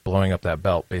accidentally blowing up that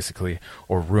belt, basically,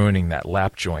 or ruining that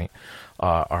lap joint,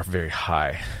 are very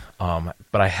high.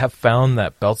 But I have found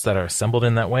that belts that are assembled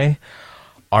in that way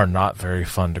are not very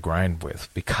fun to grind with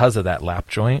because of that lap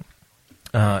joint.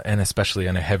 And especially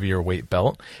in a heavier weight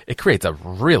belt, it creates a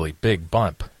really big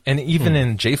bump. And even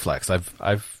in J-Flex,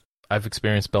 I've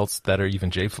experienced belts that are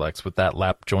even J-Flex with that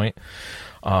lap joint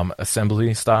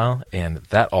assembly style, and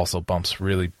that also bumps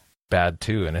really bad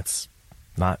too. And it's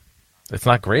not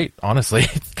great, honestly.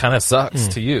 It kind of sucks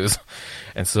to use.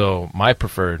 And so my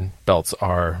preferred belts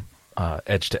are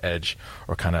edge to edge,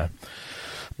 or kind of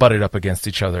butted up against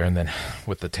each other, and then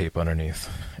with the tape underneath.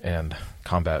 And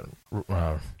Combat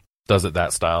does it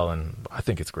that style, and I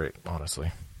think it's great,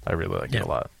 honestly. I really like it a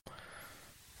lot.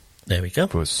 There we go.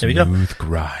 For a smooth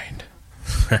grind.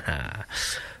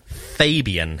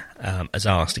 Fabian has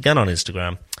asked, again on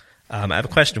Instagram, I have a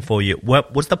question for you.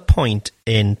 What was the point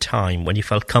in time when you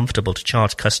felt comfortable to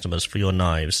charge customers for your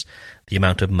knives the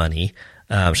amount of money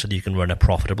so that you can run a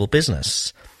profitable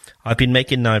business? I've been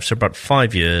making knives for about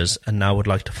 5 years and now would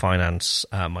like to finance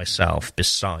myself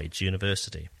besides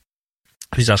university.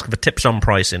 Please ask for tips on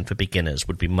pricing for beginners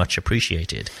would be much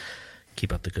appreciated.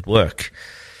 Keep up the good work.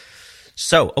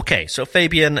 So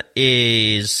Fabian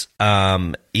is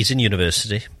he's in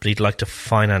university, but he'd like to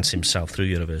finance himself through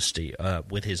university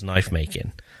with his knife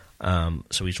making.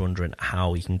 So he's wondering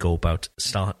how he can go about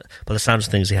start. By the sounds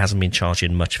of things, he hasn't been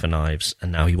charging much for knives,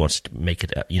 and now he wants to make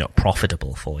it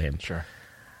profitable for him. Sure.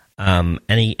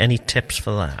 Any tips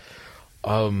for that?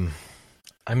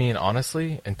 I mean,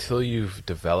 honestly, until you've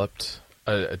developed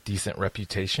a decent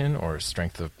reputation or a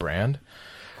strength of brand,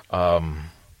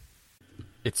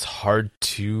 it's hard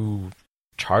to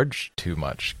charge too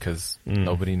much because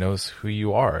nobody knows who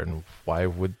you are, and why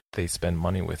would they spend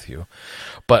money with you?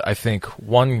 But I think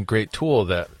one great tool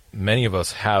that many of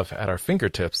us have at our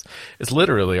fingertips is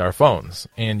literally our phones,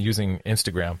 and using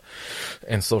Instagram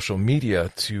and social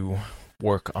media to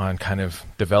work on kind of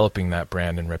developing that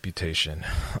brand and reputation.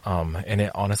 And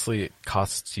it honestly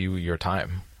costs you your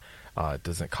time. It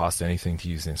doesn't cost anything to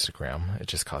use Instagram. It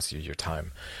just costs you your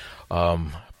time.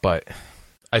 But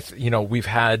we've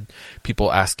had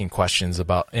people asking questions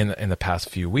about in the past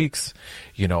few weeks.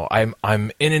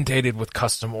 I'm inundated with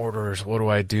custom orders. What do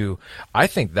I do? I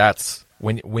think that's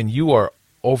when you are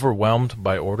overwhelmed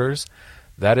by orders.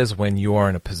 That is when you are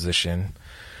in a position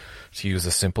to use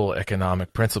a simple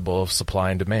economic principle of supply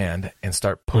and demand and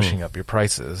start pushing up your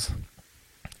prices,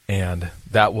 and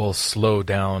that will slow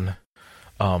down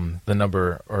the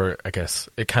number, or I guess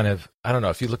it kind of, I don't know,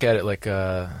 if you look at it like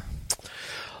a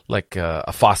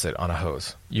faucet on a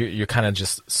hose, you're kind of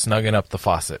just snugging up the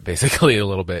faucet basically a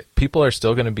little bit. People are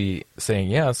still going to be saying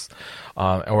yes,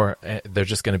 or they're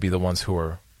just going to be the ones who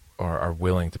are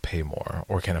willing to pay more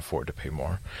or can afford to pay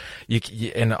more.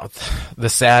 And the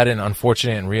sad and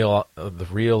unfortunate and the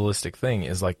realistic thing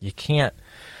is, like, you can't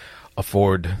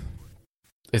afford,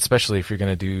 especially if you're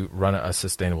going to run a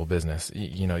sustainable business.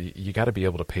 You got to be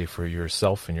able to pay for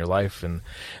yourself and your life and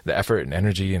the effort and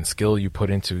energy and skill you put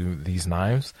into these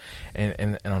knives.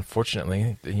 And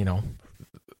unfortunately,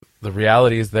 the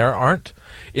reality is there aren't,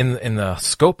 in the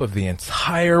scope of the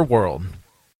entire world,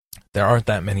 there aren't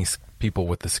that many people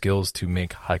with the skills to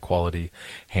make high quality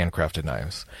handcrafted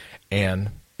knives.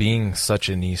 And being such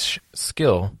a niche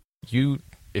skill,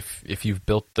 if you've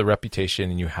built the reputation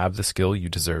and you have the skill, you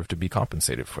deserve to be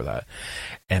compensated for that.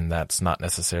 And that's not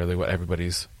necessarily what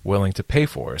everybody's willing to pay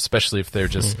for, especially if they're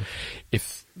just,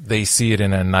 if they see it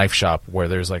in a knife shop where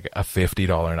there's like a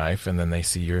 $50 knife, and then they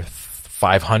see your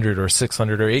 $500 or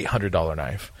 $600 or $800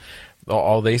 knife.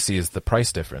 All they see is the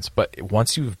price difference. But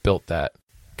once you've built that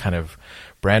kind of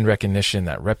brand recognition,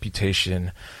 that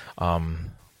reputation,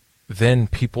 then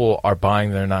people are buying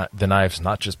the knives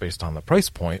not just based on the price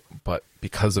point, but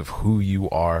because of who you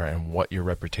are and what your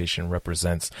reputation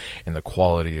represents and the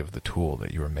quality of the tool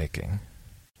that you are making.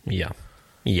 Yeah.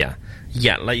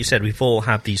 Like you said, we've all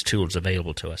had these tools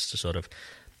available to us to sort of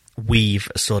weave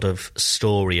a sort of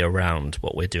story around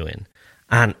what we're doing,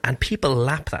 and people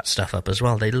lap that stuff up as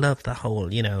well. They love the whole,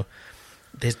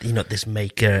 this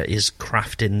maker is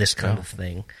crafting this kind of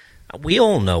thing. We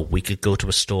all know we could go to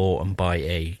a store and buy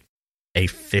a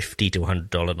 $50 to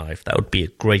 $100 knife. That would be a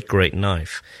great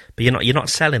knife. But you're not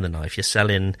selling the knife. You're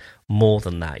selling more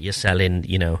than that. You're selling,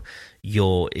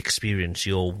 your experience,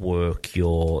 your work,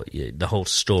 the whole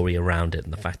story around it,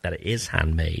 and the fact that it is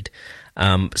handmade.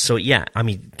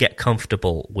 Get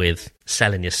comfortable with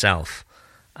selling yourself,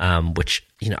 which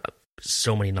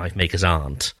so many knife makers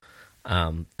aren't.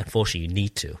 Unfortunately,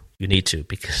 you need to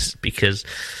because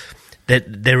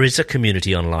there is a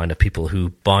community online of people who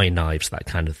buy knives, that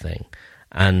kind of thing,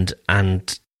 and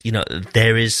you know,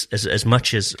 there is as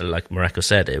much as, like Mareko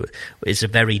said, it's a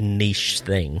very niche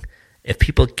thing. If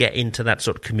people get into that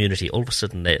sort of community, all of a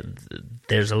sudden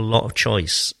there's a lot of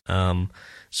choice.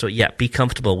 So yeah, be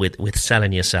comfortable with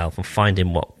selling yourself and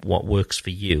finding what works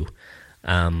for you.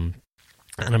 And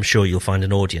I'm sure you'll find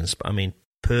an audience. But I mean,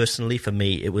 personally, for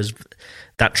me, it was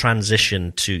that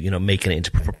transition to, you know, making it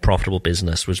into profitable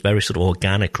business was very sort of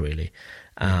organic, really.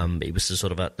 It was a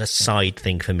sort of a side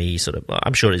thing for me. Sort of,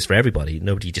 I'm sure it's for everybody.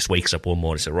 Nobody just wakes up one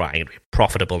morning and says, "Right, I'm going to be a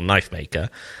profitable knife maker."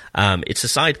 It's a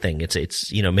side thing.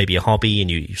 It's you know, maybe a hobby,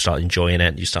 and you start enjoying it.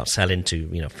 And you start selling to,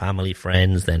 you know, family,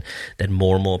 friends. Then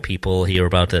more and more people hear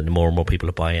about it, and more people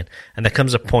are buying. And there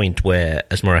comes a point where,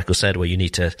 as Mareko said, where you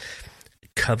need to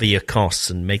cover your costs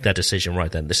and make that decision.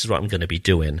 Right then, this is what I'm going to be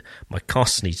doing. My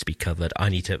costs need to be covered. I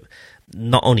need to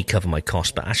not only cover my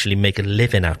costs, but actually make a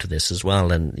living out of this as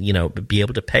well, and, you know, be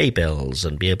able to pay bills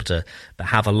and be able to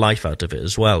have a life out of it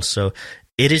as well. So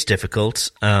it is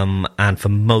difficult, and for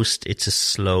most, it's a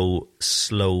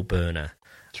slow burner.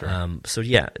 Sure. So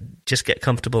yeah, just get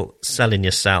comfortable selling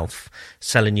yourself,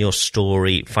 selling your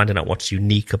story, finding out what's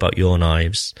unique about your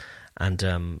knives,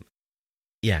 and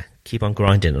yeah, keep on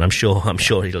grinding, and I'm sure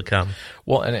it'll come.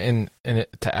 Well, and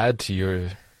to add to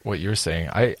what you're saying,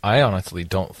 I honestly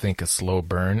don't think a slow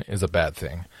burn is a bad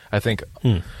thing. I think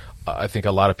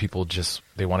a lot of people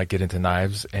they want to get into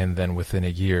knives and then within a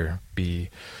year be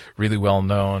really well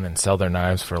known and sell their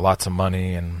knives for lots of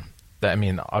money, and that, I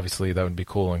mean, obviously that would be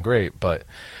cool and great, but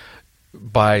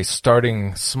by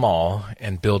starting small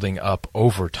and building up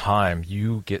over time,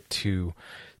 you get to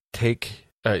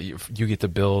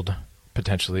build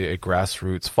potentially a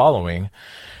grassroots following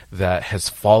that has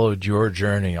followed your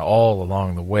journey all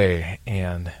along the way,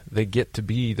 and they get to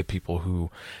be the people who,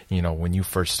 you know, when you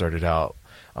first started out,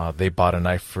 they bought a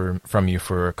knife from you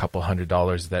for a couple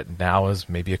 $100 that now is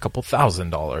maybe a couple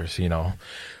 $1,000, you know,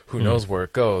 who knows where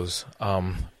it goes.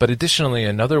 But additionally,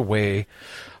 another way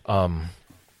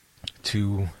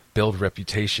to build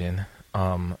reputation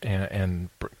and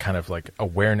kind of like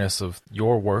awareness of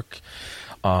your work,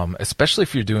 especially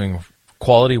if you're doing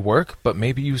quality work, but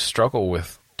maybe you struggle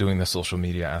with doing the social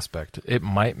media aspect, it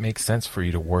might make sense for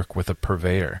you to work with a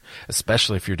purveyor,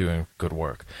 especially if you're doing good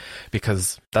work,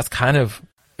 because that's kind of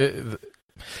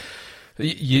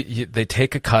they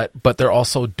take a cut, but they're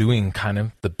also doing kind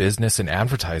of the business and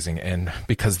advertising, and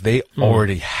because they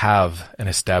already have an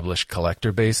established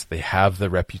collector base, they have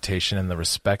the reputation and the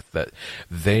respect that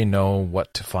they know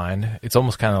what to find. It's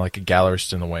almost kind of like a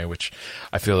gallerist in a way, which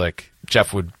I feel like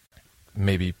Jeff would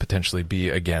maybe potentially be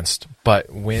against, but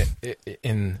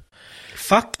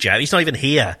fuck Jeff, he's not even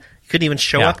here. He couldn't even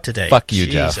show up today. Fuck you,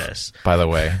 Jesus. Jeff. By the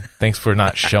way, thanks for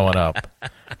not showing up.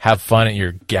 Have fun at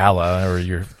your gala or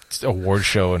your award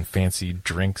show and fancy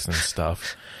drinks and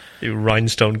stuff. You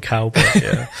rhinestone cowboy.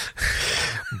 Yeah.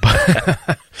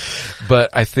 But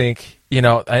I think, you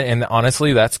know, and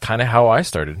honestly, that's kind of how I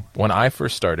started. When I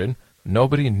first started,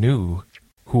 nobody knew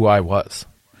who I was.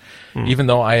 Even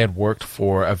though I had worked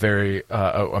for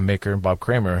a maker, Bob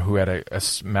Kramer, who had a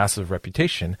massive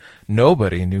reputation,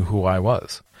 nobody knew who I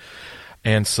was.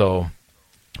 And so,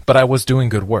 but I was doing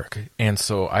good work. And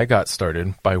so I got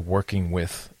started by working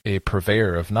with a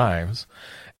purveyor of knives,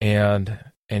 and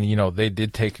you know, they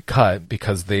did take a cut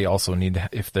because they also need,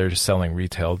 if they're selling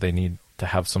retail, they need to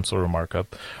have some sort of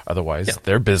markup. Otherwise,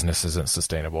 their business isn't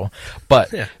sustainable.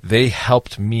 But they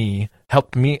helped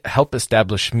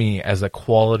establish me as a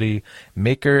quality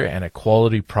maker and a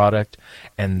quality product.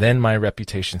 And then my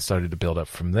reputation started to build up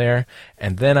from there.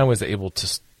 And then I was able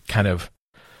to kind of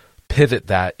pivot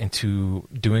that into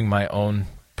doing my own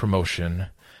promotion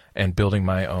and building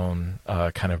my own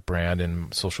kind of brand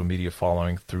and social media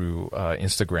following through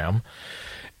Instagram.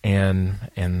 And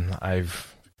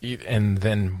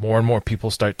then more and more people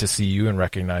start to see you and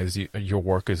recognize your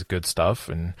work is good stuff.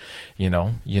 And, you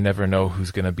know, you never know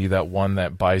who's going to be that one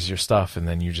that buys your stuff and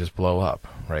then you just blow up,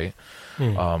 right?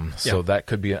 So that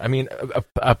could be, I mean,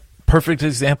 a perfect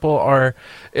example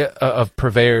of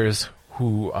purveyors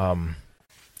who,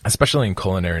 especially in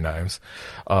culinary knives,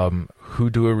 who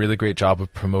do a really great job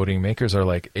of promoting makers are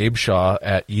like Abe Shaw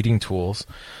at Eating Tools.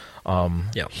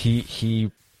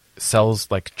 He sells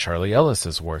like Charlie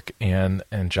Ellis's work and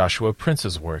Joshua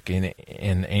Prince's work and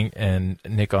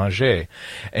Nick Anger.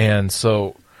 And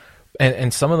so,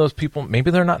 and some of those people,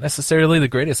 maybe they're not necessarily the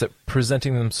greatest at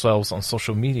presenting themselves on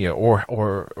social media,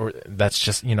 or that's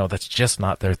just, you know, that's just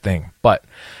not their thing. But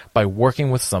by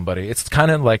working with somebody, it's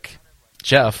kind of like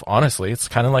Jeff, honestly, it's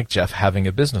kind of like Jeff having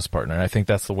a business partner. And I think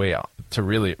that's the way out to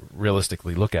really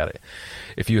realistically look at it.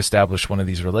 If you establish one of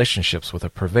these relationships with a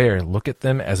purveyor, look at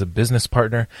them as a business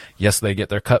partner. Yes, they get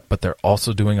their cut, but they're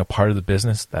also doing a part of the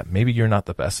business that maybe you're not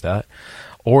the best at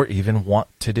or even want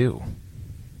to do.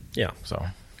 Yeah. So,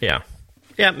 yeah.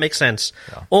 Yeah, it makes sense.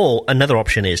 Yeah. Or another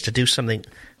option is to do something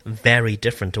very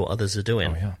different to what others are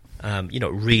doing. Oh, yeah.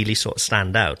 Really sort of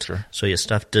stand out. Sure. So your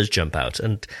stuff does jump out.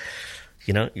 And,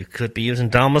 you could be using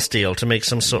Dharma Steel to make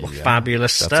some sort of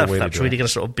fabulous stuff that's really going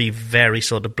to sort of be very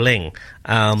sort of bling.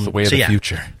 It's the way of the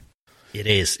future. It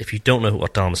is. If you don't know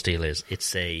what Dharma Steel is,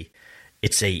 it's a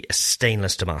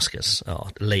stainless Damascus, or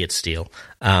layered steel,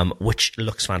 which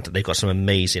looks fantastic. They've got some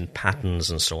amazing patterns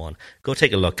and so on. Go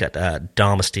take a look at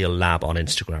Dharma Steel Lab on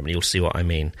Instagram, and you'll see what I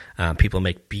mean. People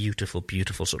make beautiful,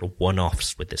 beautiful sort of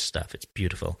one-offs with this stuff. It's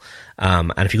beautiful.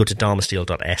 And if you go to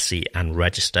dharmasteel.se and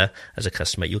register as a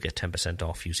customer, you'll get 10%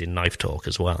 off using Knife Talk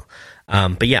as well.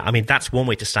 But yeah, I mean, that's one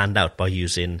way to stand out, by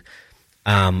using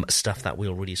stuff that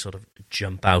will really sort of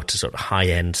jump out to sort of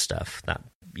high-end stuff that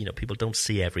people don't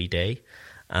see every day.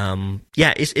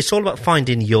 It's all about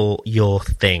finding your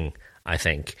thing, I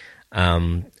think.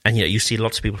 And you see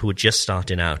lots of people who are just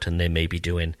starting out, and they may be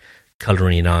doing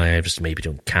culinary knives, maybe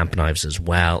doing camp knives as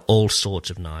well, all sorts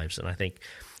of knives. And I think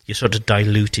you're sort of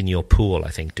diluting your pool, I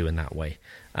think, doing that way.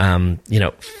 Find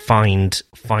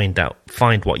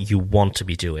what you want to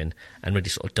be doing and really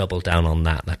sort of double down on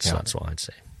that. That's what I'd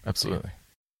say. Absolutely.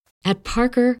 At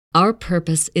Parker, our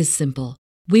purpose is simple.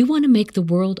 We want to make the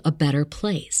world a better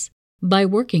place by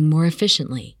working more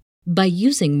efficiently, by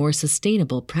using more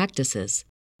sustainable practices,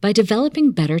 by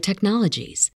developing better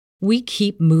technologies. We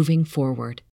keep moving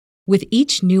forward. With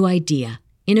each new idea,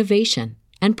 innovation,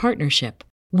 and partnership,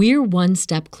 we're one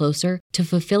step closer to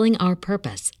fulfilling our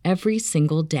purpose every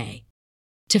single day.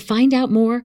 To find out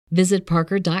more, visit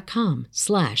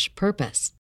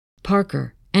parker.com/purpose.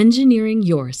 Parker, engineering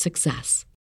your success.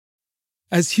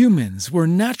 As humans, we're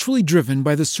naturally driven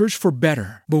by the search for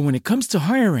better. But when it comes to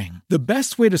hiring, the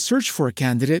best way to search for a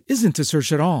candidate isn't to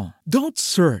search at all. Don't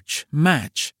search,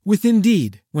 match with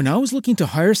Indeed. When I was looking to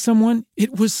hire someone,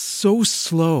 it was so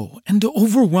slow and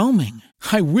overwhelming.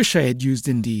 I wish I had used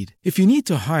Indeed. If you need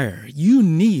to hire, you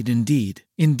need Indeed.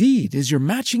 Indeed is your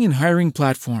matching and hiring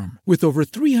platform with over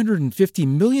 350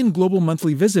 million global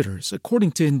monthly visitors,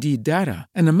 according to Indeed data,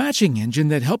 and a matching engine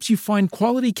that helps you find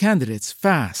quality candidates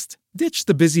fast. Ditch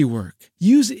the busy work.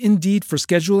 Use Indeed for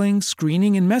scheduling,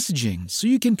 screening, and messaging so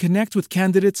you can connect with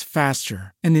candidates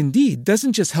faster. And Indeed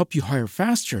doesn't just help you hire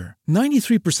faster.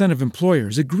 93% of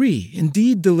employers agree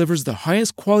Indeed delivers the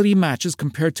highest quality matches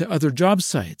compared to other job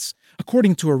sites,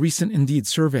 according to a recent Indeed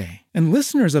survey. And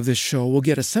listeners of this show will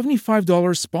get a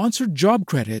 $75 sponsored job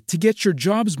credit to get your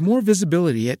jobs more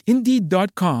visibility at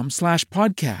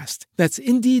Indeed.com/podcast. That's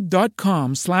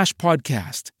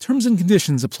Indeed.com/podcast. Terms and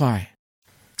conditions apply.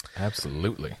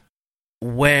 Absolutely.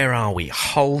 Where are we?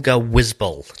 Holger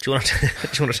Wisbol. Do you want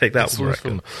to take that one?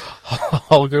 From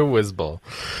Holger Wisbol.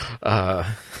 I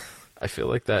feel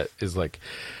like that is like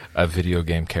a video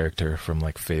game character from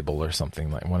like Fable or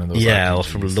something, like one of those. Yeah, RPGs. or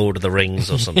from Lord of the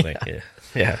Rings or something.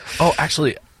 Yeah. Oh,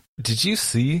 actually, did you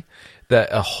see that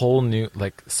a whole new,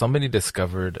 like somebody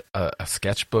discovered a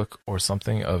sketchbook or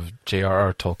something of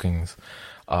J.R.R. Tolkien's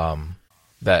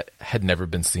that had never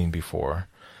been seen before?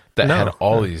 That had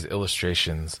all these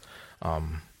illustrations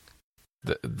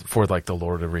for like the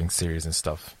Lord of the Rings series and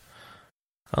stuff.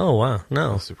 Oh, wow.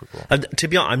 No. Super cool. To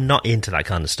be honest, I'm not into that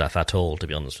kind of stuff at all, to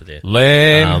be honest with you.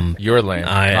 Lame. You're lame.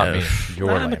 Not me. You're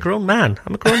lame. I'm a grown man.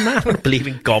 I believe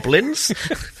in goblins.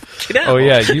 Get out. Oh,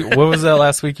 yeah. What was that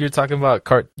last week you were talking about?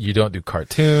 You don't do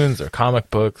cartoons or comic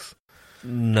books?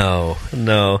 No.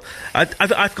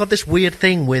 I've got this weird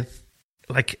thing with,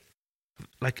 like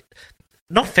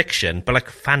not fiction, but like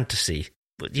fantasy.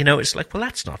 But, it's like, well,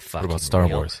 that's not fucking What about Star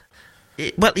real. Wars?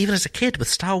 Well, even as a kid with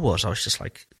Star Wars, I was just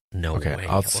like, no way. Okay,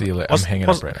 I'll see you later. I'm hanging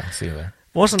up right now. See you there.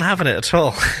 Wasn't having it at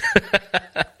all.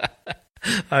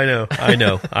 I know.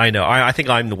 I think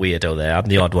I'm the weirdo there. I'm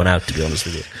the odd one out, to be honest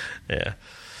with you. Yeah.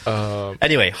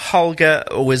 Anyway, Holger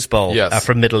Wisbol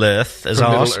from Middle Earth has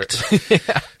asked. Yeah.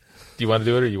 Do you want to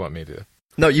do it or you want me to?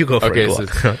 No, you go for it. Go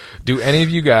on. Do any of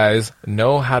you guys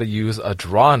know how to use a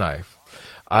draw knife?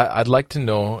 I'd like to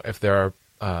know if there are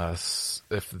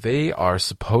if they are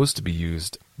supposed to be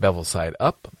used bevel side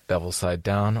up, bevel side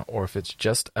down, or if it's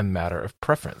just a matter of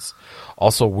preference.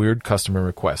 Also, weird customer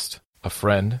request. A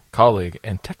friend, colleague,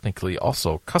 and technically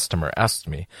also customer asked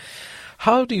me,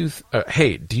 "How do you?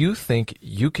 Do you think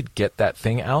you could get that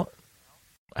thing out?"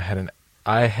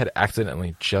 I had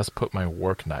accidentally just put my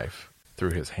work knife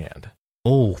through his hand.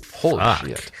 Oh, holy fuck.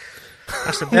 shit!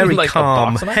 That's a very Like a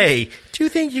calm, box knife? hey, do you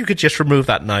think you could just remove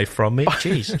that knife from me?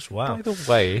 Jesus, wow. By the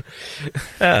way,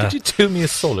 did you do me a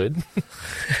solid?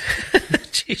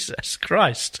 Jesus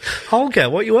Christ. Holger,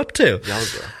 what are you up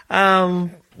to?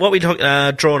 What we talk,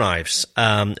 draw knives.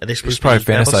 This He was was probably the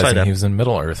Bevel Side fantasizing Up. he was in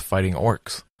Middle Earth fighting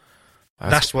orcs.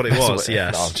 That's what it was,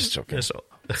 yes. No, I'm just joking. Yes.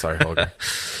 Sorry, Holger.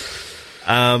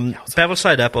 Bevel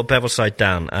side up or bevel side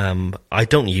down. I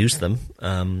don't use them.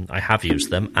 I have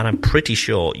used them, and I'm pretty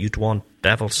sure you'd want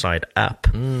bevel side up.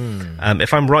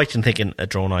 If I'm right in thinking a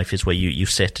draw knife is where you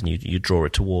sit and you draw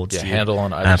it towards you. Handle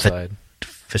on either side.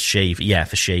 For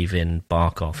shaving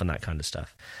bark off and that kind of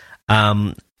stuff.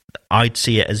 I'd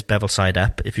see it as bevel side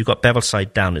up. If you've got bevel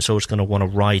side down, it's always going to want to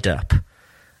ride up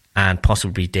and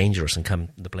possibly be dangerous and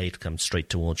the blade comes straight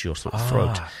towards your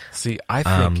throat. See, I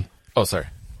think... sorry.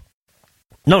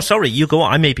 No, sorry, you go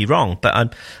on. I may be wrong,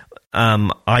 but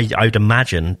I'd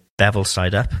imagine bevel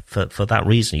side up for that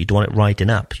reason. You don't want it riding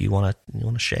up. You want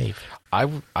to shave.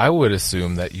 I would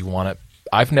assume that you want it...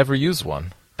 I've never used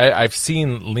one. I've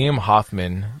seen Liam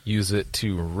Hoffman use it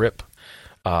to rip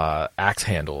axe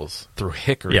handles through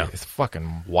hickory. Yeah. It's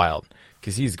fucking wild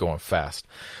because he's going fast.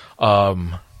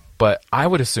 But I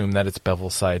would assume that it's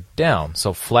bevel side down.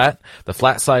 So the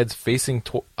flat side's facing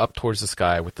up towards the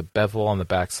sky with the bevel on the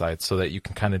back side so that you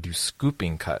can kind of do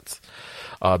scooping cuts.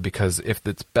 Because if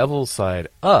it's bevel side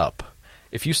up,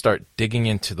 if you start digging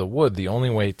into the wood, the only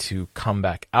way to come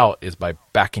back out is by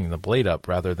backing the blade up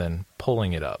rather than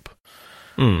pulling it up.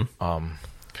 Kind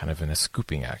of in a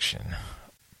scooping action.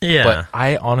 Yeah. But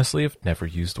I honestly have never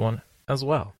used one as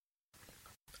well.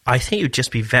 I think it would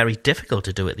just be very difficult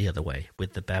to do it the other way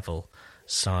with the bevel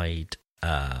side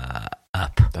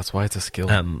up. That's why it's a skill.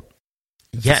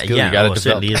 It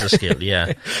certainly is a skill.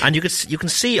 Yeah, and you can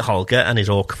see Holger and his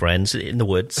orc friends in the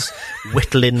woods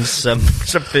whittling some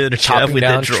furniture chopping with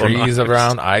down their drawn trees knives.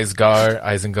 around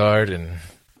Isengard, and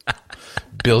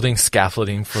building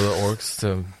scaffolding for the orcs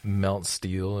to melt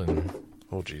steel and.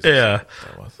 Oh Jesus! Yeah.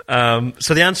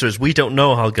 So the answer is we don't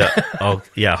know, Holger.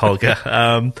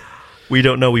 Holger. We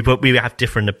don't know. We have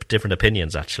different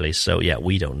opinions actually. So yeah,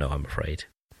 we don't know. I'm afraid.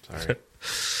 Sorry.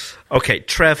 Okay,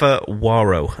 Trevor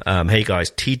Warrow. Hey guys,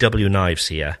 TW Knives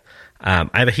here. I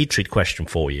have a heat treat question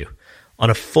for you. On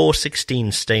a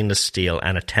 416 stainless steel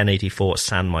and a 1084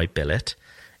 Sanmai billet,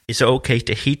 is it okay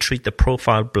to heat treat the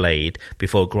profile blade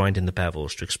before grinding the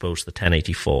bevels to expose the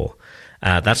 1084?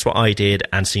 That's what I did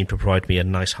and seemed to provide me a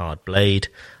nice hard blade.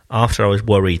 After I was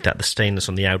worried that the stainless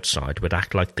on the outside would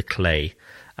act like the clay,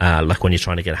 like when you're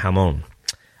trying to get a hamon,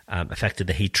 affected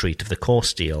the heat treat of the core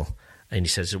steel. And he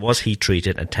says it was heat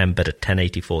treated and tempered at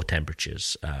 1084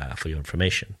 temperatures, for your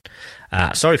information.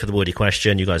 Sorry for the wordy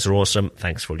question. You guys are awesome.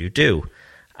 Thanks for all you do.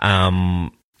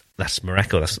 That's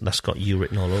Mareko. That's got you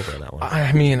written all over that one.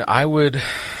 I mean, I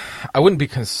wouldn't be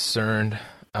concerned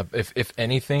if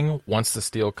anything, once the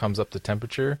steel comes up to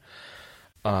temperature.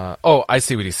 I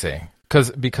see what he's saying.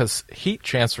 Because heat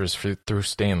transfers through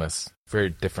stainless very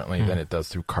differently than it does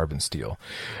through carbon steel.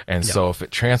 And so if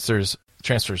it transfers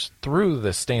through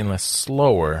the stainless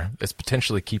slower, it's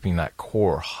potentially keeping that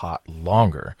core hot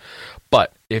longer.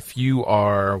 But if you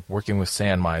are working with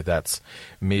Sanmai that's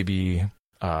maybe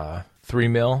 3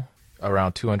 mil,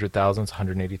 around 200 thousandths,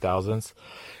 180 thousandths,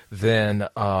 then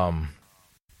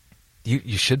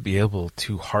you should be able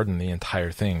to harden the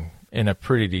entire thing in a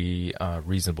pretty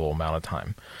reasonable amount of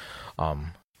time.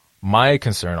 My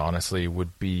concern, honestly,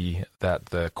 would be that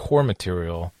the core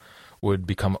material would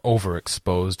become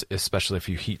overexposed, especially if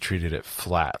you heat treated it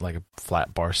flat, like a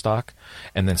flat bar stock,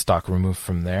 and then stock removed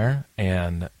from there.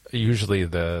 And usually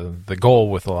the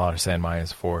goal with a lot of Sanmai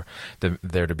is for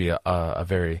there to be a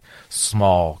very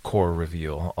small core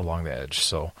reveal along the edge.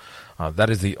 So that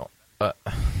is the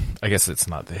I guess it's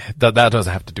not that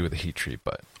doesn't have to do with the heat treat,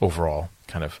 but overall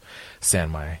kind of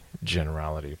Sanmai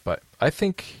generality. But I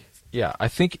think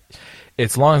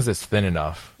as long as it's thin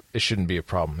enough, it shouldn't be a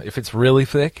problem. If it's really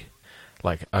thick,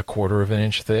 like a 1/4 of an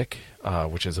inch thick,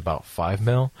 which is about 5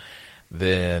 mil,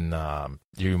 then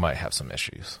you might have some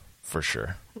issues for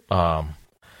sure.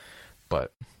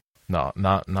 But no,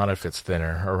 not if it's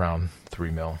thinner, around 3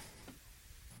 mil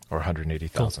or 180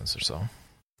 thousandths or so.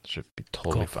 Should be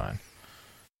totally fine.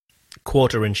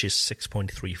 1/4 inch is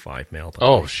 6.35 mil.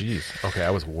 Oh, jeez. Okay, I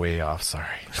was way off.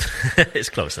 Sorry. It's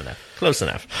close enough. Close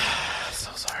enough. So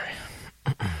sorry.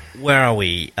 Where are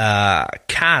we?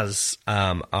 Kaz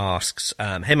asks,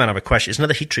 hey man, I have a question. It's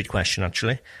another heat treat question,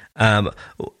 actually.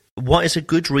 What is a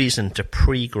good reason to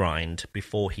pre-grind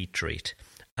before heat treat?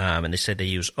 And they said they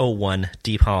use 01,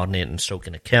 deep hardening and soak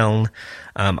in a kiln.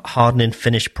 Hardening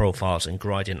finished profiles and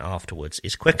grinding afterwards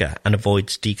is quicker and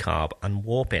avoids decarb and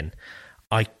warping.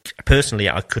 I personally,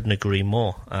 I couldn't agree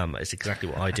more. It's exactly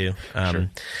what I do. Sure.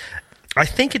 I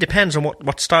think it depends on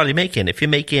what style you're making. If you're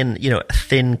making, a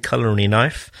thin culinary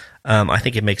knife, I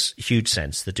think it makes huge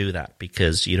sense to do that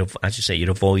because, as you say, you're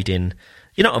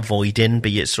not avoiding,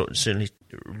 but you're certainly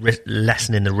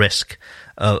lessening the risk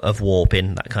of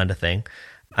warping, that kind of thing.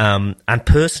 And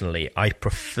personally, I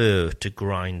prefer to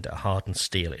grind a hardened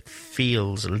steel. It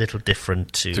feels a little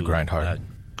different to grind hard.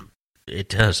 It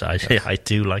does. I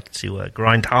do like to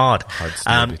grind hard. Hard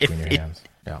steel between your hands.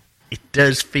 Yeah. It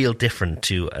does feel different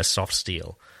to a soft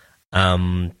steel.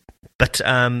 But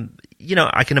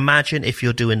I can imagine if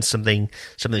you're doing something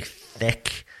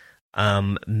thick,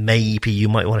 maybe you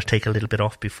might want to take a little bit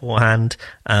off beforehand.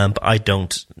 But I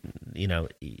don't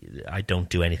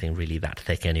do anything really that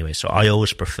thick anyway. So I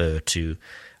always prefer to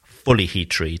fully heat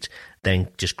treat, then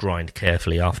just grind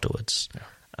carefully afterwards.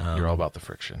 Yeah. You're all about the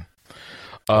friction.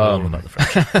 All about the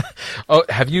friction. Oh,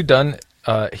 have you done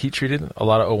heat treated a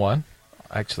lot of 01?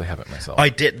 I actually haven't myself. I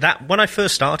did that when I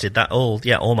first started. All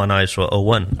my knives were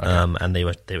 01, okay. And they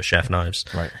were chef knives.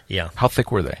 Right. Yeah. How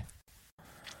thick were they?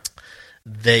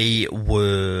 They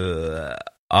were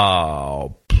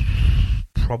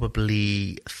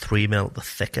probably 3 mil the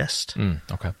thickest.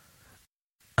 Okay.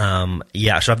 So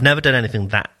I've never done anything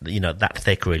that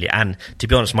thick really. And to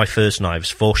be honest, my first knives,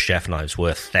 4 chef knives,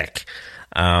 were thick.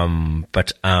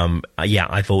 But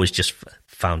I've always just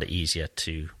found it easier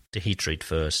to heat treat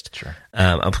first. Sure.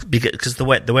 Because the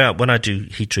way when I do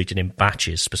heat treating in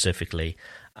batches specifically,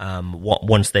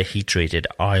 once they're heat treated,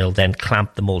 I'll then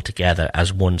clamp them all together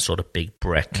as one sort of big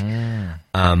brick,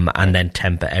 and then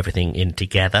temper everything in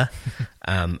together.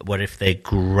 Where if they're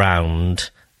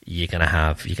ground, you're gonna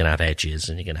have edges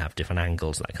and you're gonna have different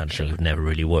angles, that kind of thing. It would never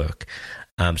really work.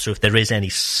 So if there is any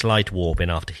slight warping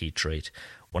after heat treat,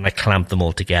 when I clamp them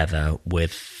all together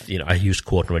with, I use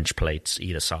 1/4-inch plates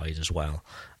either side as well.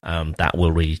 That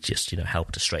will really just,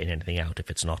 help to straighten anything out if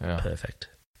it's not perfect.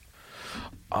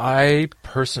 I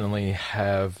personally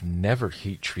have never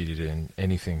heat treated in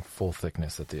anything full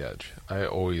thickness at the edge. I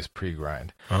always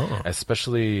pre-grind,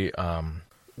 especially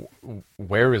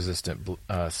wear-resistant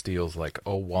steels like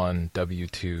 01,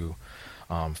 W2,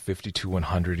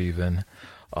 52-100 even.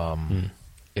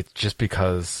 It's just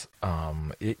because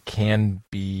it can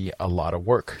be a lot of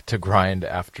work to grind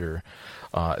after,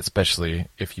 especially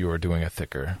if you are doing a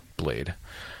thicker blade.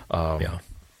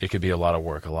 It could be a lot of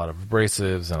work, a lot of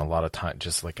abrasives, and a lot of time,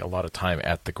 just like a lot of time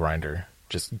at the grinder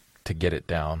just to get it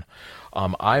down.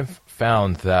 I've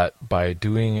found that by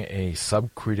doing a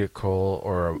subcritical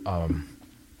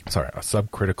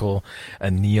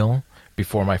anneal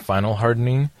before my final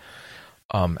hardening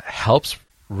helps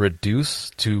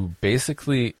reduce to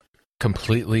basically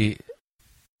completely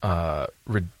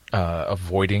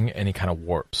avoiding any kind of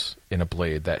warps in a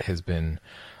blade that has been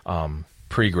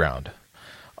pre-ground.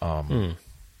 And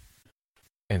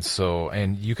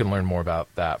you can learn more about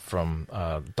that from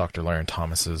Dr. Lauren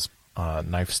Thomas's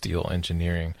Knife Steel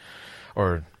Engineering,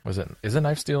 or is it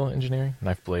Knife Steel Engineering?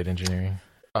 Knife Blade Engineering?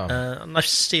 Knife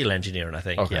Steel Engineering, I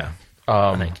think. Okay. Yeah.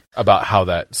 About how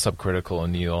that subcritical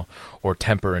anneal or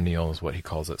temper anneal is what he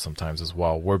calls it sometimes as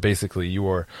well, where basically you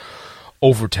are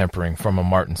over tempering from a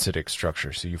martensitic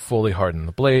structure. So you fully harden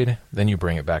the blade, then you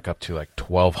bring it back up to like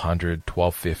 1200,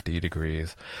 1250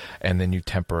 degrees, and then you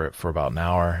temper it for about an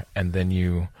hour, and then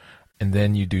you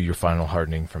do your final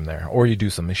hardening from there, or you do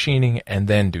some machining and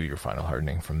then do your final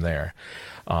hardening from there.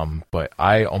 But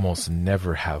I almost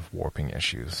never have warping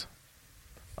issues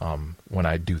when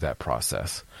I do that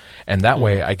process. And that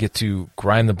way I get to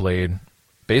grind the blade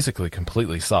basically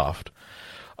completely soft,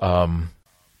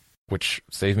 which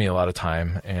saves me a lot of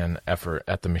time and effort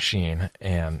at the machine.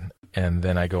 And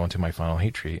then I go into my final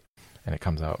heat treat and it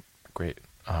comes out great.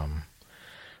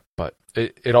 But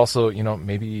it also,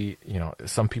 maybe,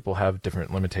 some people have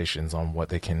different limitations on what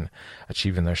they can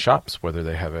achieve in their shops, whether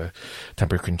they have a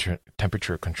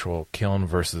temperature control kiln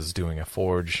versus doing a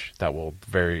forge. That will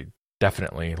very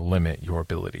definitely limit your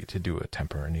ability to do a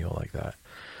temper anneal like that.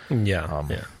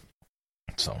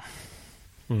 So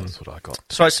that's what I got.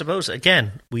 So I suppose,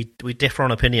 again, we differ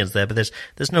on opinions there, but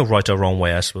there's no right or wrong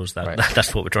way. I suppose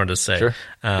that's what we're trying to say. Sure.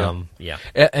 And cool.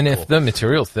 If the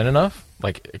material's thin enough,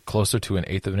 like closer to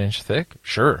 1/8 of an inch thick,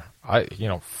 sure,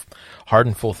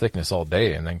 harden full thickness all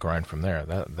day and then grind from there.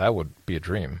 That would be a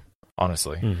dream,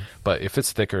 honestly. But if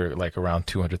it's thicker, like around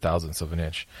 200 thousandths of an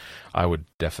inch, I would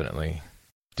definitely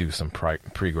do some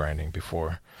pre-grinding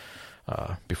before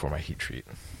my heat treat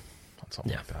on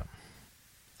something like that.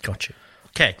 Gotcha.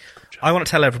 Okay, I want to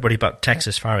tell everybody about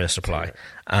Texas Farrier Supply.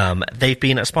 They've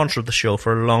been a sponsor of the show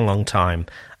for a long, long time.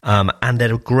 And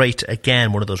they're great,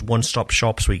 again, one of those one-stop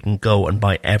shops where you can go and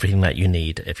buy everything that you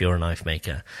need if you're a knife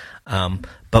maker.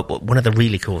 But one of the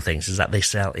really cool things is that they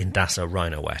sell Indasa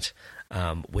Rhino Wet,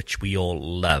 which we all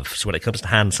love. So when it comes to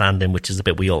hand sanding, which is the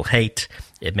bit we all hate,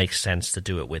 it makes sense to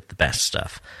do it with the best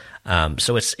stuff.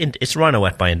 So it's Rhino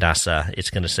Wet by Indasa. It's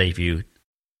going to save you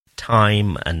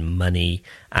time and money,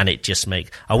 and it just I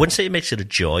wouldn't say it makes it a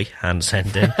joy, hand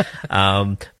sanding,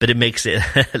 but it makes it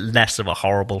less of a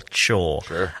horrible chore.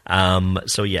 Sure.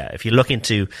 So yeah, if you're looking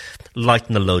to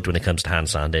lighten the load when it comes to hand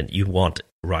sanding, you want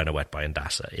Rhino Wet by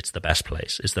Indasa. It's the best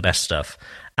place. It's the best stuff.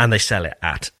 And they sell it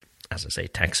at, as I say,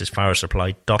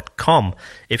 TexasFireSupply.com.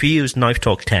 If you use Knife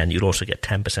Talk 10, you'll also get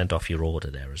 10% off your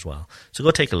order there as well. So go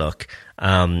take a look.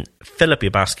 Fill up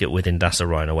your basket with Indasa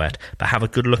Rhino Wet, but have a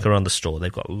good look around the store.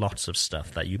 They've got lots of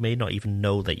stuff that you may not even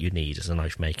know that you need as a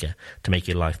knife maker to make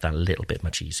your life that little bit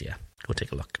much easier. Go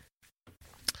take a look.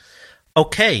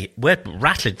 Okay, we're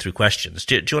rattling through questions.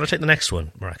 Do you want to take the next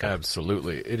one, Marek?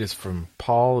 Absolutely. It is from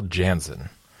Paul Jansen.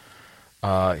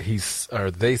 He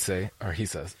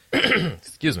says,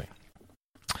 excuse me.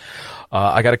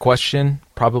 I got a question,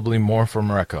 probably more for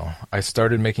Mareko. I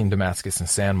started making Damascus and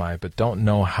Sanmai, but don't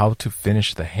know how to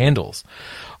finish the handles.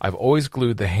 I've always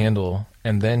glued the handle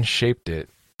and then shaped it,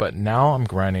 but now I'm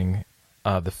grinding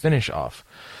the finish off.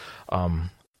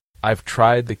 I've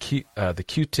tried the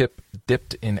Q-tip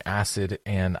dipped in acid,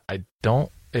 and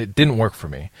it didn't work for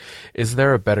me. Is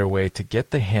there a better way to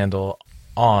get the handle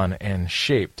on and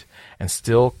shaped and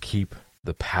still keep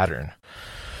the pattern?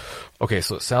 Okay,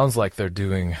 so it sounds like they're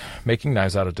making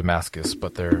knives out of Damascus,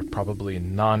 but they're probably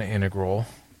non-integral,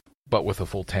 but with a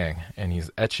full tang, and he's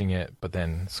etching it, but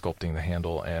then sculpting the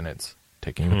handle, and it's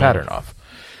taking the pattern off.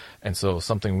 And so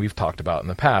something we've talked about in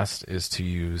the past is to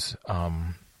use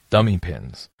dummy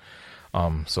pins.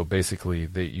 So basically,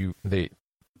 they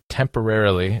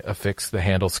temporarily affix the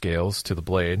handle scales to the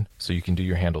blade, so you can do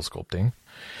your handle sculpting,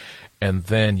 and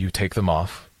then you take them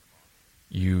off.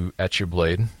 You etch your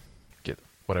blade, get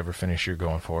whatever finish you're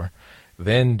going for,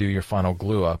 then do your final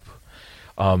glue up.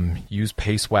 Use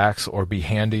paste wax or be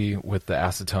handy with the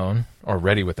acetone or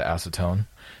ready with the acetone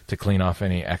to clean off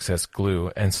any excess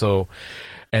glue. And so,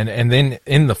 and then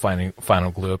in the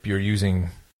final glue up, you're using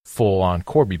full on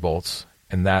Corby bolts,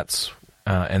 and that's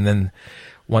and then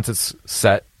once it's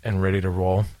set and ready to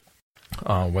roll,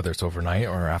 whether it's overnight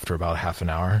or after about half an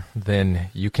hour, then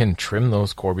you can trim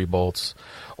those Corby bolts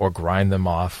or grind them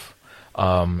off.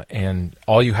 And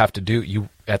all you have to do,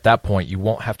 at that point, you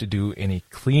won't have to do any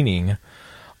cleaning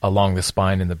along the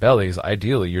spine and the bellies.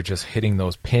 Ideally, you're just hitting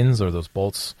those pins or those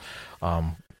bolts,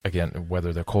 again,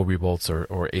 whether they're Corby bolts or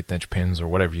 1/8 inch pins or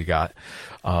whatever you got.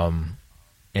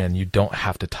 And you don't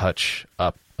have to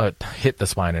hit the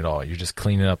spine at all. You're just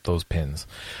cleaning up those pins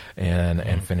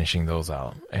and finishing those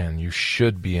out. And you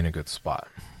should be in a good spot.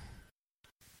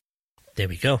 There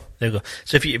we go.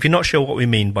 So if you're not sure what we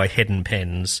mean by hidden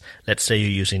pins, let's say you're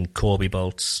using Corby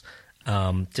bolts,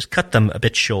 just cut them a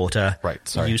bit shorter. Right.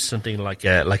 Sorry. Use something like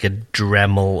a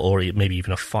Dremel or maybe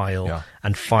even a file,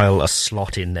 and file a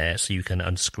slot in there so you can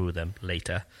unscrew them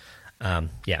later.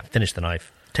 Finish the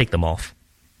knife, take them off.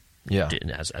 Yeah,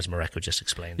 as Mareko just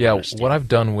explained. Yeah, what I've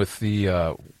done with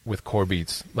the with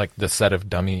Corby's, like the set of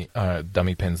dummy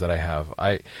pins that I have,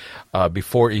 I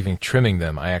before even trimming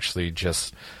them, I actually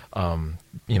just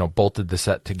bolted the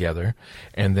set together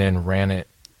and then ran it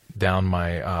down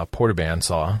my Portaband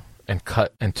saw and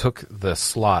cut and took the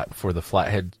slot for the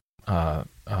flathead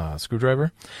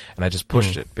screwdriver, and I just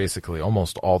pushed it basically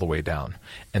almost all the way down,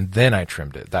 and then I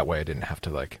trimmed it. That way, I didn't have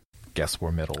to guess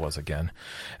where middle was again,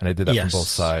 and I did that from both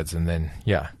sides, and then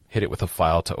hit it with a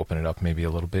file to open it up maybe a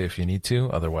little bit if you need to.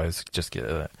 Otherwise, just get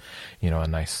a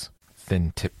nice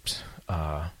thin tipped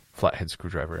flathead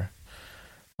screwdriver.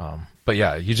 But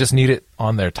you just need it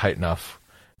on there tight enough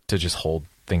to just hold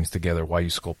things together while you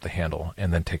sculpt the handle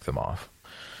and then take them off.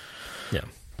 Yeah,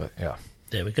 but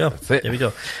there we go. That's it. There we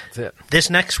go. That's it. This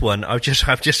next one, I've just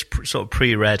sort of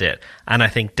pre-read it, and I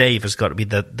think Dave has got to be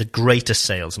the greatest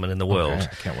salesman in the world. Okay,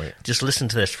 I can't wait. Just listen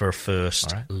to this for a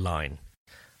first line.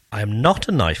 I am not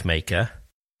a knife maker,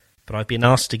 but I've been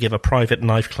asked to give a private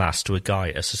knife class to a guy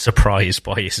as a surprise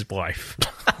by his wife.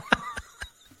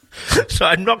 So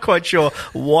I'm not quite sure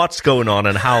what's going on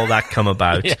and how that come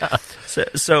about.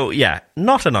 So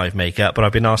not a knife maker, but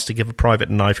I've been asked to give a private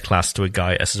knife class to a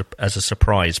guy as a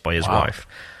surprise by his wife.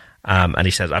 And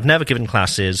he says, I've never given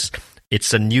classes.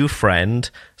 It's a new friend,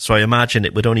 so I imagine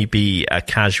it would only be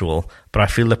casual, but I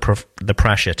feel the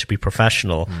pressure to be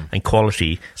professional and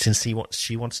quality since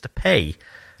she wants to pay.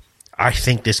 I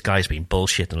think this guy's been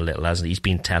bullshitting a little, hasn't he? He's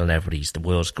been telling everybody he's the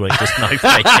world's greatest knife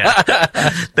maker.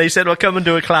 They said, well, come and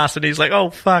do a class. And he's like, oh,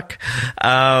 fuck.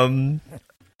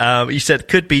 He said,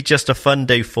 could be just a fun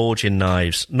day forging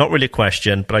knives. Not really a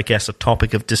question, but I guess a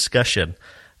topic of discussion.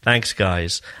 Thanks,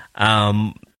 guys.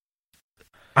 I'm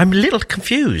a little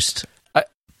confused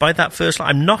by that first line.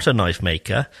 I'm not a knife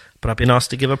maker, but I've been asked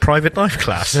to give a private knife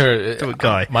class to a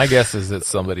guy. My guess is it's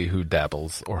somebody who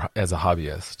dabbles or as a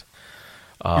hobbyist.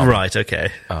 Right,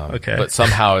 okay. Okay. But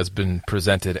somehow has been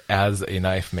presented as a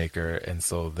knife maker, and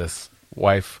so this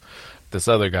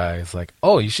other guy is like,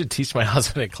 oh, you should teach my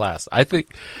husband a class.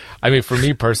 For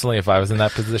me personally, if I was in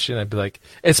that position, I'd be like,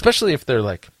 especially if they're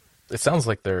like, it sounds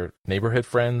like they're neighborhood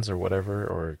friends or whatever,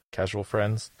 or casual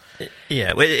friends.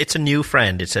 Yeah, well, it's a new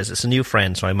friend. It says it's a new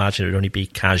friend, so I imagine it would only be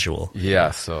casual.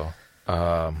 Yeah, so,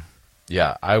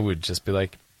 I would just be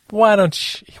like, why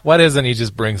doesn't he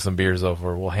just bring some beers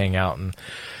over? We'll hang out and,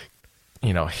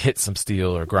 hit some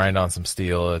steel or grind on some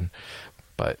steel.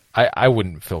 But I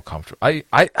wouldn't feel comfortable.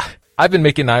 I've been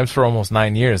making knives for almost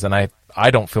 9 years, and I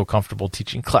don't feel comfortable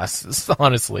teaching classes,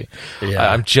 honestly.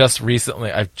 Yeah. I've just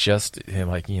in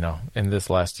this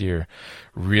last year,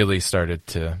 really started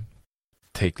to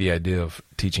take the idea of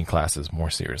teaching classes more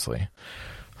seriously.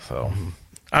 So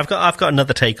I've got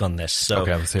another take on this. So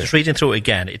okay, let's hear just it. reading through it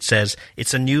again, it says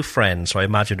it's a new friend, so I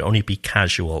imagine it'd only be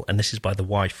casual, and this is by the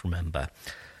wife, remember.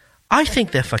 I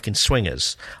think they're fucking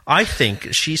swingers. I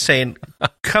think she's saying,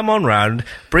 come on round,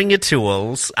 bring your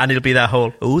tools, and it'll be that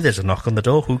whole, oh, there's a knock on the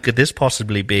door. Who could this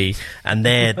possibly be? And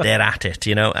they're at it,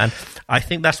 And I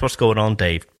think that's what's going on,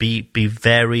 Dave. Be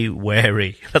very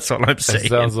wary. That's all I'm saying. It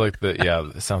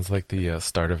sounds like the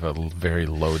start of a very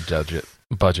low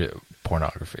budget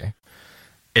pornography.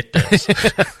 It does.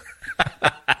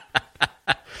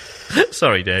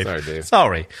 Sorry, Dave.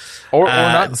 Sorry. Or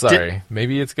not sorry.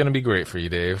 Maybe it's going to be great for you,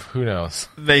 Dave. Who knows?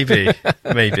 Maybe.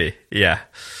 Yeah.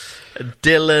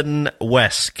 Dylan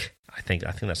Wesk, I think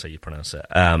that's how you pronounce it,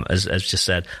 as just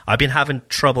said, I've been having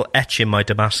trouble etching my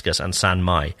Damascus and San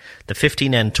Mai. The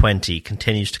 15N20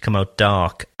 continues to come out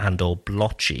dark and or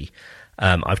blotchy.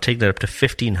 I've taken it up to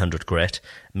 1500 grit.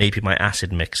 Maybe my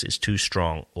acid mix is too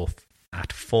strong, or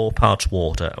at 4 parts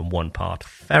water and 1 part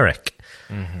ferric.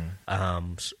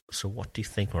 Mm-hmm. So what do you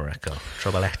think, Mareko?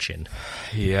 Trouble etching?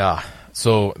 Yeah.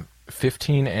 So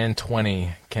 15 and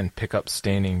 20 can pick up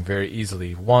staining very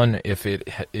easily. One, if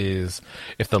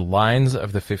the lines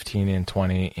of the 15 and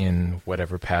 20 in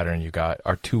whatever pattern you got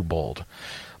are too bold,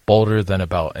 bolder than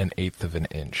about 1/8 of an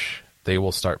inch, they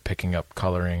will start picking up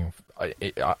coloring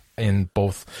in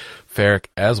both ferric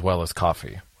as well as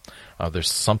coffee.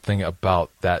 There's something about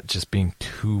that just being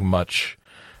too much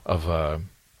of a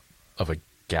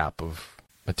gap of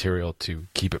material to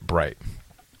keep it bright.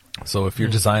 So if you're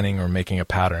designing or making a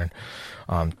pattern,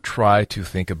 try to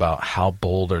think about how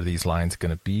bold are these lines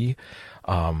going to be,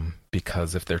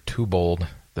 because if they're too bold,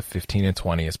 the 15 and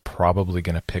 20 is probably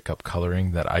going to pick up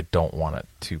coloring that I don't want it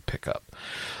to pick up.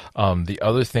 The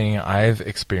other thing I've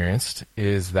experienced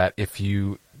is that if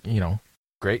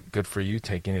great, good for you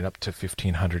taking it up to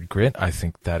 1500 grit. I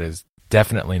think that is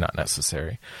definitely not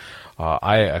necessary.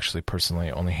 I actually personally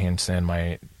only hand sand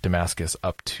my Damascus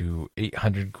up to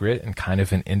 800 grit, and kind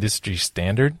of an industry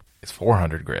standard is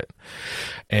 400 grit.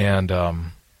 And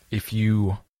if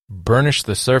you burnish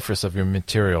the surface of your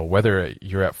material, whether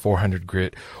you're at 400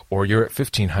 grit or you're at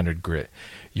 1500 grit,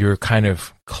 you're kind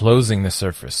of closing the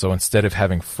surface. So instead of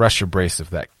having fresh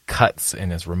abrasive that cuts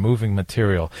and is removing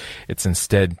material, it's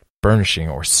instead burnishing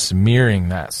or smearing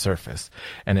that surface.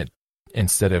 And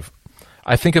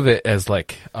I think of it as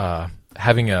like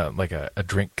having a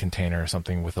drink container or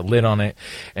something with a lid on it,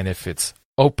 and if it's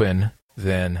open,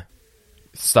 then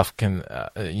stuff can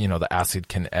the acid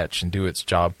can etch and do its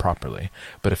job properly.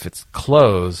 But if it's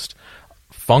closed,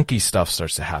 funky stuff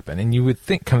starts to happen, and you would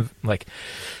think,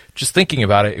 just thinking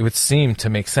about it, it would seem to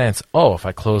make sense. Oh, if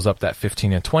I close up that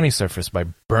 15 and 20 surface by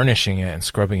burnishing it and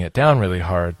scrubbing it down really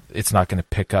hard, it's not going to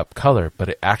pick up color. But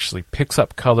it actually picks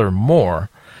up color more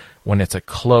when it's a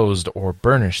closed or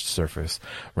burnished surface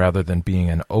rather than being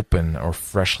an open or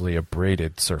freshly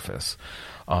abraded surface.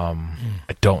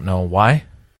 I don't know why.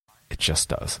 It just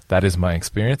does. That is my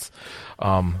experience.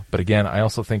 But again, I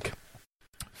also think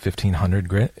 1500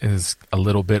 grit is a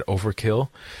little bit overkill.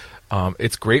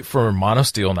 It's great for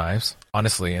monosteel knives,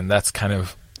 honestly, and that's kind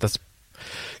of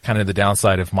the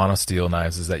downside of monosteel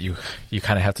knives, is that you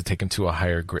kind of have to take them to a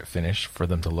higher grit finish for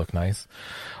them to look nice.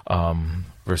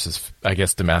 Versus, I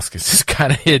guess, Damascus is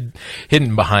kind of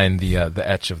hidden behind the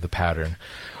etch of the pattern.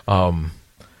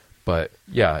 But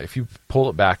yeah, if you pull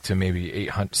it back to maybe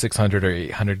 600 or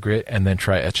 800 grit and then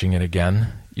try etching it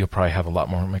again, you'll probably have a lot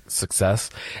more success.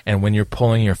 And when you're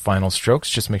pulling your final strokes,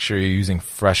 just make sure you're using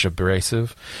fresh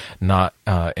abrasive, not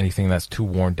anything that's too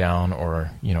worn down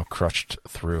or, crushed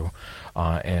through.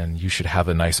 And you should have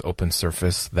a nice open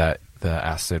surface that the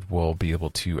acid will be able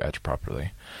to etch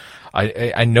properly.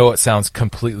 I know it sounds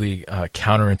completely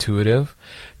counterintuitive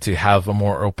to have a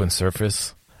more open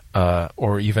surface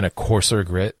or even a coarser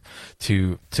grit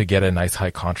to get a nice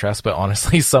high contrast. But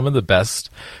honestly, some of the best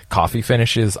coffee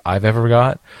finishes I've ever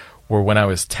got were when I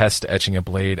was test etching a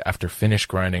blade after finish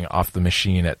grinding off the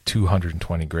machine at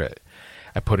 220 grit.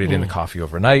 I put it in the coffee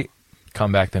overnight,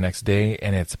 come back the next day,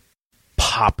 and it's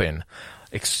popping.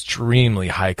 Extremely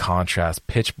high contrast,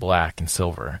 pitch black and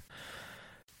silver.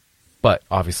 But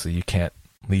obviously you can't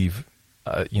leave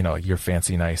your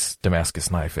fancy nice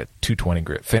Damascus knife at 220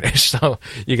 grit finish, so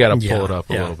you got to pull it up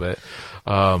a little bit.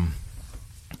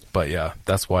 But yeah,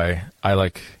 that's why I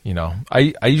like,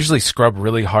 I usually scrub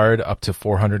really hard up to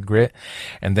 400 grit,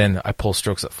 and then I pull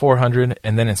strokes at 400,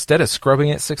 and then instead of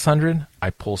scrubbing at 600, I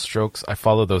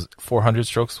follow those 400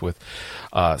 strokes with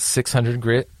 600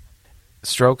 grit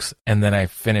strokes, and then I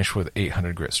finish with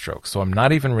 800 grit strokes. So I'm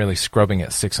not even really scrubbing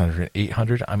at 600 and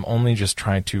 800. I'm only just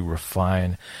trying to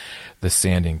refine the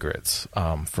sanding grits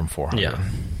from 400. Yeah.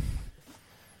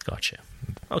 Gotcha.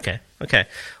 Okay.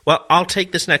 Well, I'll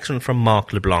take this next one from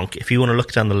Mark LeBlanc. If you want to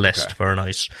look down the list for a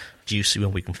nice, juicy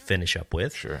one we can finish up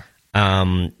with. Sure.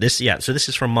 So this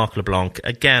is from Mark LeBlanc,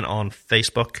 again on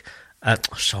Facebook, on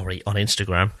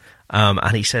Instagram.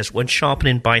 And he says, when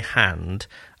sharpening by hand,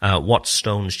 what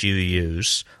stones do you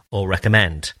use or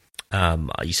recommend?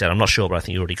 He said, I'm not sure, but I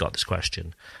think you already got this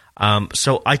question.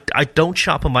 So I don't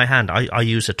sharpen by hand. I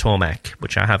use a Tormek,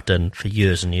 which I have done for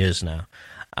years and years now.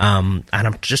 And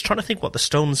I'm just trying to think what the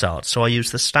stones are. So I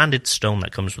use the standard stone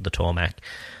that comes with the Tormek.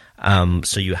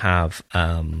 So you have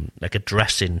like a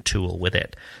dressing tool with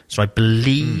it. So I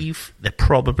believe they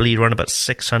probably run about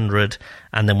 600,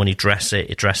 and then when you dress it,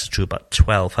 it dresses to about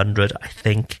 1200, I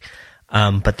think.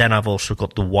 But then I've also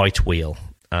got the white wheel,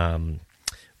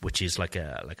 which is like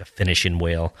a finishing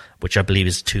wheel, which I believe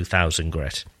is 2000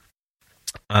 grit.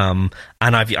 And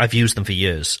I've used them for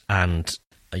years, and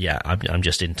I'm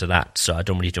just into that. So I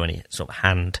don't really do any sort of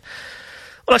hand.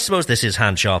 Well, I suppose this is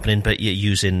hand sharpening, but you're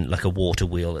using like a water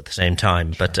wheel at the same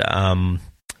time. Sure. But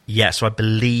so I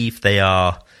believe they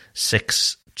are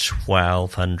 600,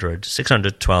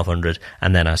 1200,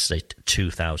 and then I say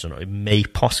 2000, or it may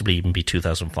possibly even be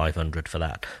 2500 for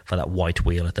that white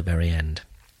wheel at the very end.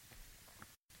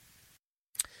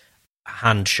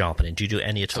 Hand sharpening. Do you do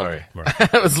any at all? Sorry,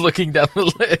 I was looking down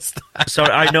the list.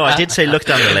 Sorry, I know I did say look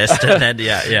down the list, and then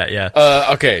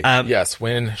okay. Yes,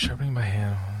 when sharpening by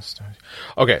hand.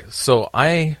 Okay, so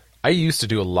I used to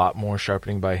do a lot more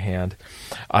sharpening by hand.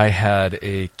 I had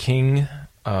a king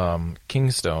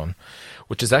stone,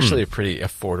 which is actually a pretty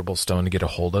affordable stone to get a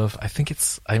hold of. I think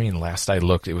last I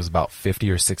looked, it was about $50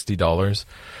 or $60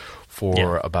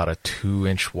 for about a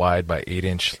 2-inch wide by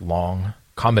 8-inch long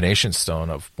combination stone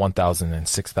of 1000 and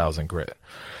 6000 grit.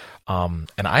 And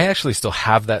I actually still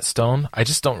have that stone. I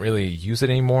just don't really use it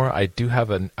anymore. I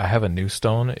have a new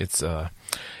stone. It's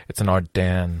an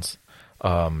Ardennes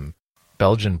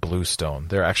Belgian blue stone.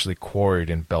 They're actually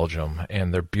quarried in Belgium,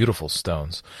 and they're beautiful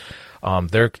stones.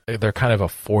 They're kind of a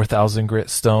 4000 grit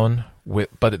stone,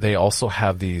 but they also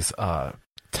have these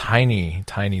tiny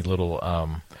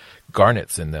little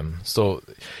garnets in them. So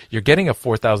you're getting a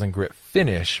 4000 grit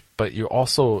finish, but you're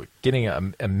also getting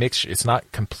a mixture. It's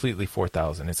not completely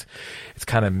 4000. It's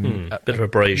kind of a bit of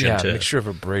abrasion too. A mixture of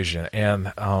abrasion,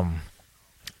 and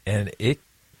it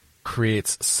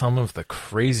creates some of the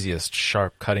craziest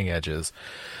sharp cutting edges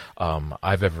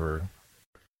I've ever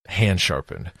hand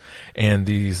sharpened. And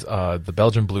these the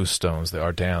Belgian blue stones, the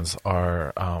Ardennes,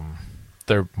 are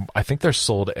I think they're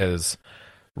sold as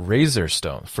razor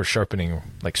stone for sharpening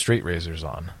like straight razors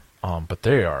on, but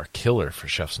they are killer for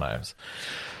chef's knives.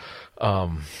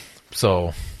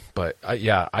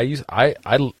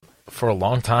 For a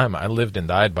long time, I lived and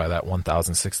died by that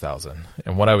 1000, 6000.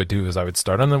 And what I would do is I would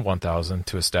start on the 1000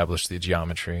 to establish the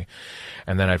geometry,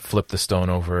 and then I'd flip the stone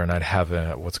over and I'd have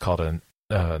what's called a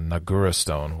Nagura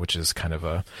stone, which is kind of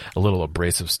a little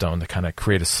abrasive stone to kind of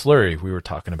create a slurry we were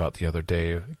talking about the other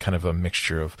day, kind of a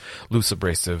mixture of loose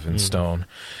abrasive and stone,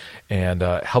 and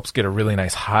it helps get a really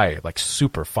nice high, like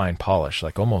super fine polish,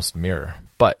 like almost mirror.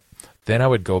 But then I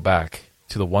would go back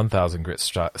to the 1000 grit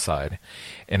side,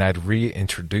 and I'd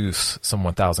reintroduce some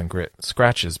 1000 grit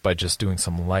scratches by just doing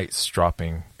some light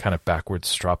stropping, kind of backwards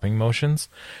stropping motions,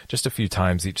 just a few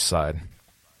times each side.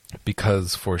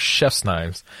 Because for chef's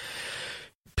knives,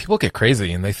 people get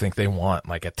crazy and they think they want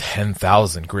like a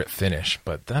 10,000 grit finish,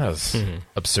 but that is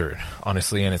absurd,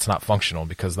 honestly, and it's not functional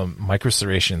because the micro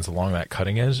serrations along that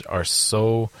cutting edge are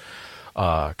so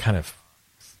kind of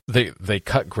they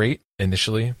cut great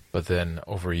initially, but then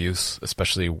overuse,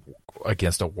 especially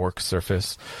against a work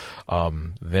surface,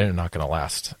 they're not going to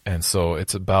last. And so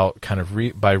it's about kind of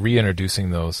by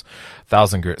reintroducing those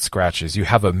 1,000 grit scratches, you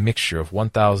have a mixture of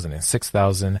 1,000 and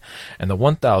 6,000, and the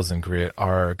 1,000 grit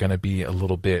are going to be a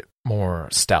little bit more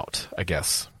stout, I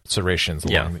guess, serrations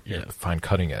along your fine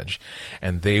cutting edge,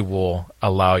 and they will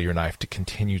allow your knife to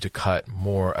continue to cut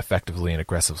more effectively and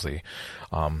aggressively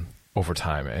over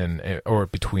time, and or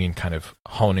between kind of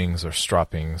honings or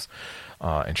stroppings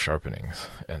and sharpenings.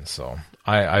 And so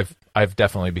I've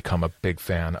definitely become a big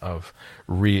fan of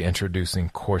reintroducing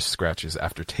coarse scratches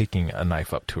after taking a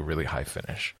knife up to a really high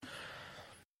finish.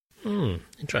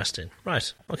 Interesting.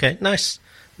 Right. Okay. Nice.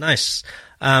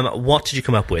 What did you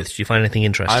come up with? Did you find anything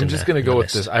interesting? I'm just going to go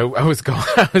with this. I was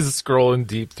scrolling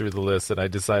deep through the list, and I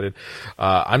decided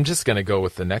I'm just going to go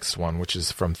with the next one, which is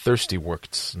from Thirsty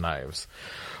Works Knives.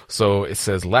 So it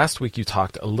says, last week you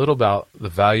talked a little about the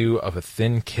value of a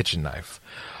thin kitchen knife.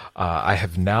 I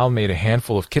have now made a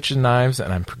handful of kitchen knives,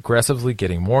 and I'm progressively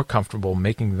getting more comfortable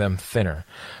making them thinner.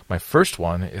 My first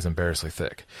one is embarrassingly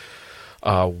thick.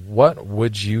 What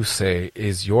would you say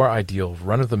is your ideal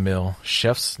run-of-the-mill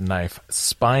chef's knife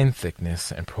spine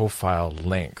thickness and profile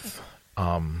length?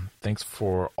 Thanks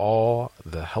for all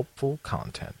the helpful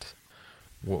content.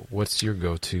 What's your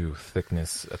go-to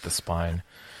thickness at the spine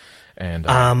and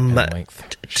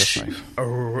length chef's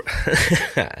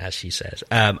knife? As she says,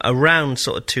 around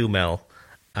sort of 2 mil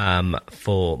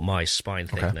for my spine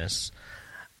thickness,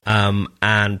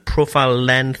 and profile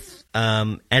length,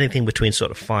 anything between sort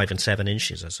of 5 and 7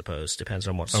 inches, I suppose. Depends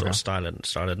on what sort of style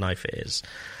of knife it is.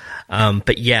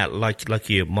 But yeah, like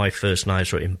you, my first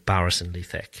knives were embarrassingly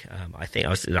thick. I think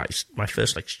my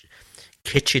first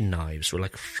kitchen knives were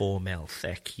like 4 mil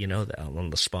thick, on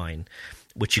the spine,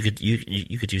 which you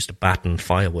could use to batten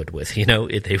firewood with,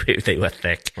 if they were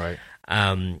thick. Right.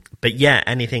 But yeah,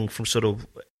 anything from sort of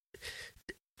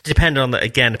depending on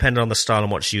the style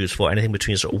and what's used for, anything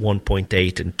between sort of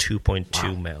 1.8 and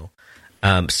 2.2 mil.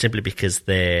 Simply because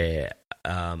they're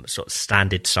sort of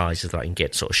standard sizes that I can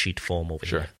get sort of sheet form over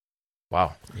here.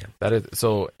 Wow. Yeah. That is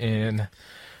so in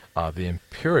the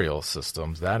Imperial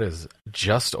systems, that is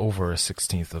just over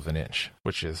 1/16 of an inch,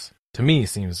 which is, to me,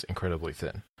 seems incredibly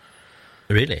thin.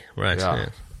 Really? Right. Yeah.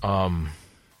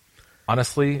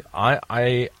 Honestly,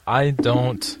 I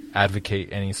don't advocate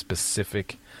any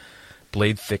specific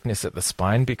blade thickness at the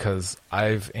spine because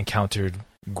I've encountered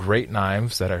great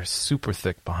knives that are super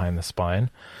thick behind the spine,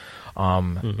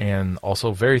 and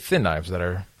also very thin knives that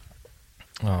are,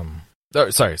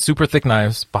 super thick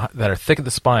knives that are thick at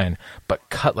the spine but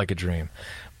cut like a dream,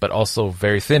 but also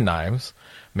very thin knives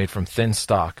made from thin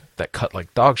stock that cut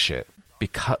like dog shit.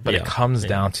 But it comes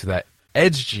down to that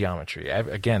edge geometry.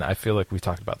 Again, I feel like we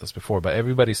talked about this before, but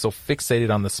everybody's so fixated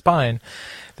on the spine,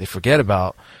 they forget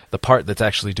about the part that's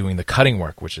actually doing the cutting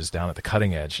work, which is down at the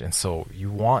cutting edge. And so you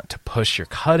want to push your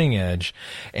cutting edge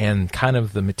and kind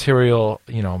of the material,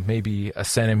 maybe a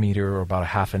centimeter or about a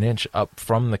half an inch up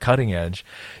from the cutting edge.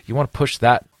 You want to push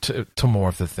that to more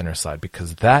of the thinner side,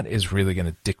 because that is really going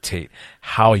to dictate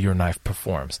how your knife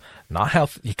performs.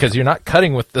 Because you're not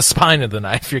cutting with the spine of the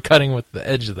knife, you're cutting with the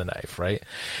edge of the knife, right?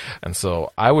 And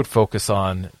so I would focus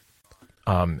on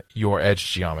your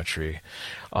edge geometry,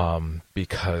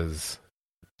 because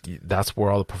that's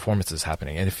where all the performance is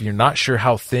happening. And if you're not sure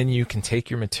how thin you can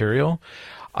take your material,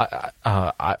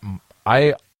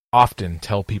 I often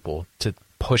tell people to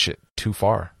push it too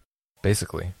far.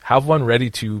 Basically, have one ready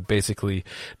to basically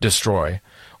destroy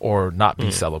or not be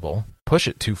sellable. Push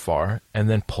it too far and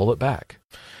then pull it back.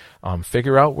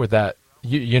 Figure out where that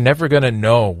you're never going to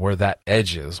know where that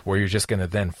edge is, where you're just going to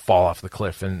then fall off the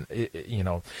cliff. And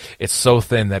it's so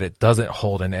thin that it doesn't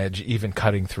hold an edge, even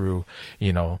cutting through,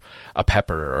 a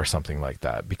pepper or something like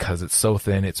that, because it's so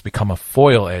thin, it's become a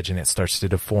foil edge and it starts to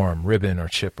deform, ribbon or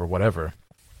chip or whatever.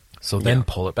 So then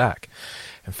pull it back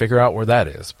and figure out where that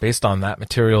is based on that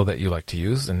material that you like to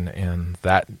use and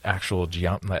that actual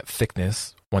that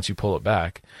thickness. Once you pull it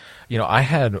back, I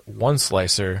had one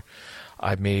slicer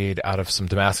I made out of some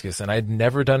Damascus, and I'd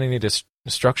never done any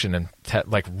destruction and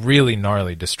really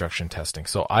gnarly destruction testing.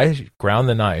 So I ground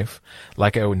the knife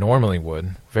like I normally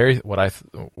would,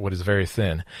 what is very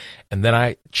thin, and then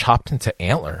I chopped into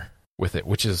antler with it,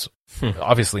 which is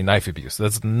obviously knife abuse.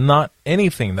 That's not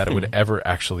anything that it would ever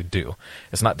actually do.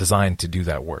 It's not designed to do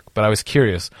that work. But I was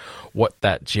curious what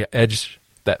that edge,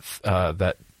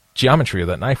 that geometry of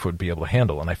that knife would be able to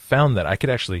handle, and I found that I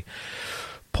could actually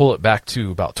pull it back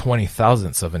to about 20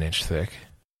 thousandths of an inch thick,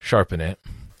 sharpen it,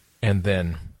 and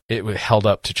then it held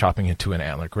up to chopping into an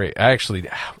antler grate.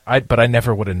 But I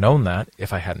never would have known that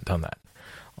if I hadn't done that.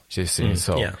 You see,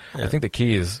 I think the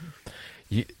key is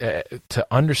to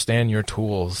understand your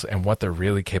tools and what they're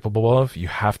really capable of. You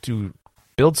have to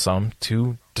build some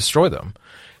to destroy them,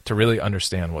 to really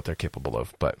understand what they're capable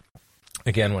of. But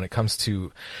again, when it comes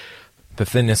to the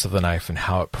thinness of the knife and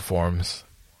how it performs,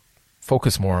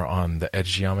 focus more on the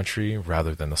edge geometry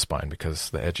rather than the spine,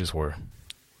 because the edges were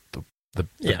the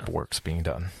work's being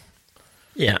done.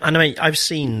 Yeah, and I mean, I've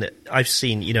seen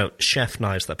chef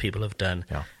knives that people have done,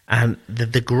 and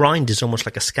the grind is almost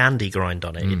like a Scandi grind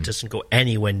on it. It doesn't go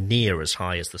anywhere near as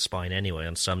high as the spine anyway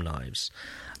on some knives.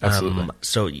 Absolutely.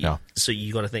 So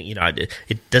you got to think,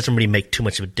 it doesn't really make too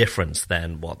much of a difference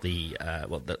then what the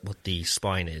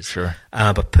spine is. Sure.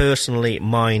 But personally,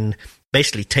 mine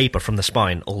basically taper from the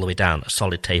spine all the way down, a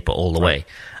solid taper all the way.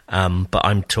 But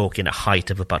I'm talking a height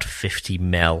of about 50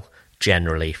 mil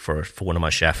generally for one of my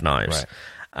chef knives.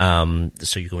 Right.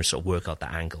 So you can sort of work out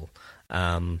the angle.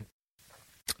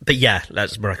 But yeah,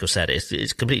 as Mareko said,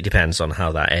 it completely depends on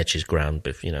how that edge is ground,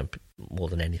 but more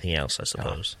than anything else, I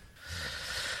suppose.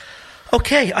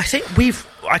 Okay, I think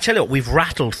I tell you what, we've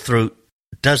rattled through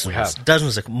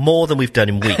dozens of more than we've done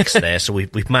in weeks there. So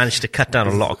we've managed to cut down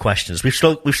a lot of questions. We've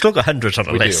still got hundreds on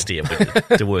the list here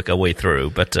to work our way through,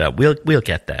 but we'll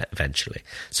get there eventually.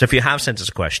 So if you have sent us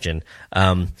a question,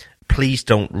 please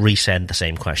don't resend the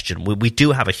same question. We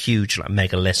do have a huge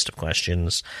mega list of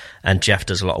questions, and Jeff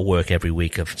does a lot of work every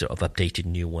week of updating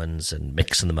new ones and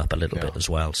mixing them up a little bit as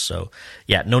well. So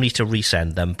yeah, no need to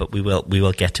resend them, but we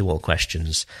will get to all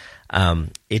questions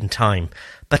in time.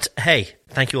 But hey,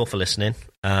 thank you all for listening.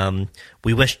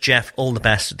 We wish Jeff all the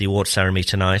best at the award ceremony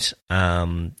tonight.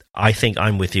 I think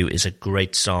I'm With You is a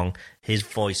great song. His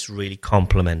voice really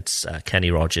complements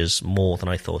Kenny Rogers more than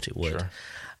I thought it would. Sure.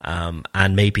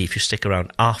 And maybe if you stick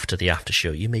around after the after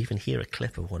show, you may even hear a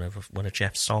clip of one of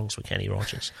Jeff's songs with Kenny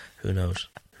Rogers. Who knows?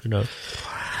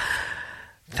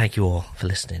 Thank you all for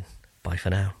listening. Bye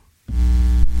for now.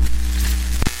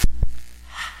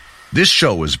 This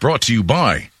show is brought to you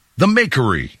by The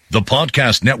Makery, the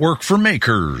podcast network for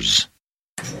makers.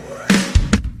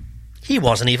 He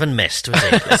wasn't even missed, was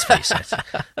he? Let's face it.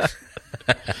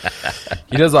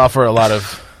 He does offer a lot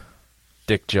of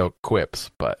dick joke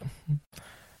quips, but...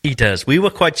 He does. We were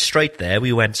quite straight there.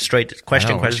 We went straight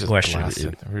question.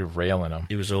 We were railing him.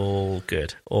 It was all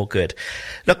good. All good.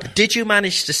 Look, did you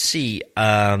manage to see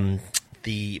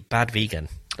the Bad Vegan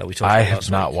that we talked about last week? I have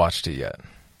not watched it yet.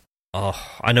 Oh,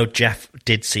 I know Jeff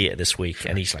did see it this week,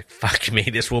 and he's like, fuck me,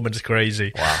 this woman's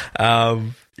crazy. Wow.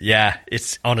 Yeah,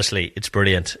 it's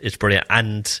brilliant. It's brilliant.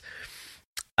 And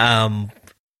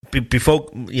before,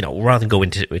 rather than go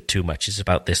into it too much, it's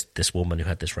about this woman who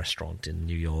had this restaurant in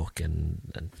New York,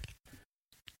 and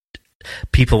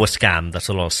people were scammed. That's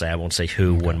all I'll say. I won't say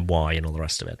who and why and all the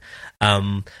rest of it.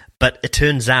 But it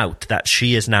turns out that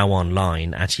she is now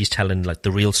online, and she's telling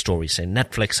the real story, saying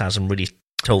Netflix hasn't really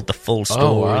told the full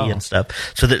story and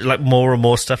stuff. So that more and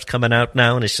more stuff's coming out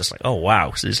now, and it's just oh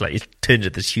wow. So it's it turns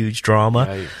into this huge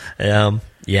drama. Right.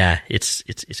 Yeah, it's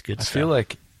good. I feel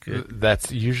like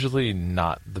that's usually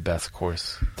not the best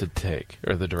course to take,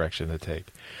 or the direction to take,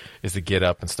 is to get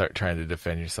up and start trying to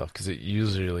defend yourself, because it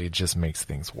usually just makes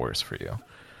things worse for you.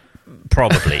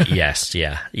 Probably, yes,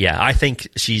 yeah. I think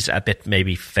she's a bit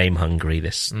maybe fame hungry.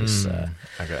 This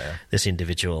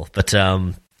individual, but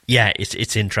yeah,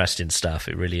 it's interesting stuff.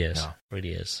 It really is. Yeah.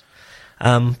 Really is.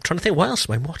 Trying to think, what else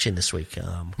am I watching this week?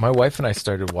 My wife and I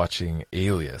started watching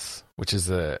Alias, which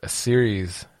is a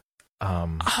series.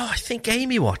 I think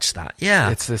Amy watched that.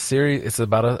 Yeah, it's a series. It's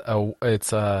about oh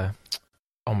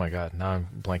my god, now I'm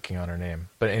blanking on her name.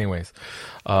 But anyways,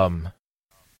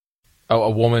 a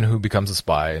woman who becomes a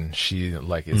spy, and she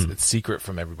it's secret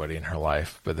from everybody in her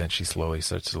life, but then she slowly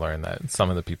starts to learn that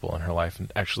some of the people in her life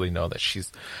actually know that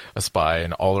she's a spy,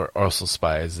 and all are also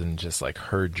spies, and just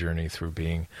her journey through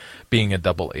being a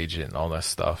double agent and all that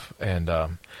stuff. And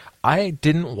I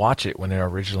didn't watch it when it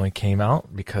originally came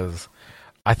out because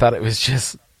I thought it was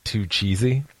just too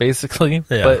cheesy, basically.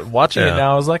 Yeah. But watching it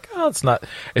now, I was like,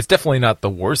 it's definitely not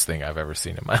the worst thing I've ever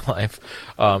seen in my life.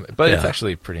 But it's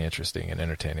actually pretty interesting and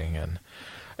entertaining.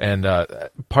 And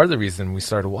part of the reason we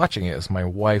started watching it is my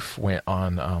wife went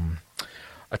on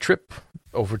a trip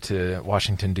over to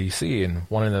Washington, D.C., and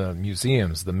one of the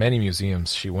museums, the many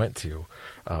museums she went to,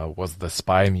 was the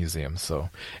Spy Museum. So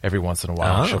every once in a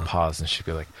while she'll pause and she'll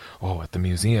be like, oh, at the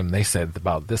museum they said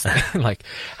about this thing,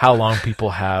 how long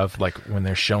people have when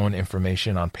they're shown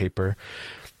information on paper,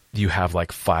 you have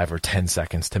like 5 or 10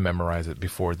 seconds to memorize it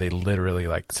before they literally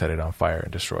like set it on fire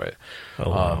and destroy it. Oh,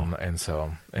 wow.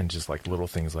 And just like little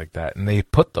things like that. And they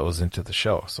put those into the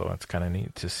show. So it's kind of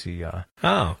neat to see, Oh,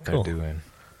 cool. they're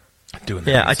doing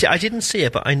Yeah, that. I didn't see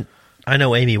it, but I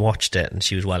know Amy watched it and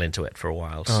she was well into it for a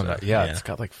while. So, It's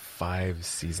got like 5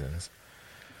 seasons.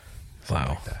 Something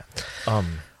Wow. like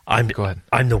that. Go ahead.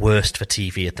 I'm the worst for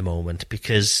TV at the moment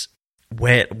because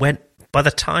when by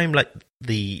the time like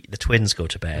the twins go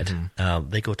to bed,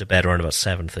 they go to bed around about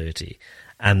 7:30,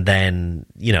 and then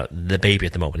the baby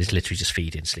at the moment is literally just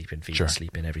feeding, sleeping,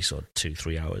 sleeping every sort of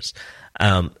 2-3 hours.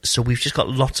 So we've just got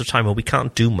lots of time where we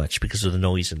can't do much because of the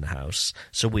noise in the house.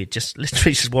 So we're just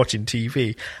literally just watching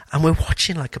TV, and we're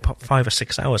watching like about 5 or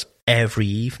 6 hours every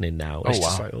evening now. It's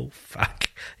just like, oh fuck,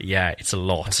 yeah, it's a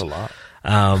lot. That's a lot.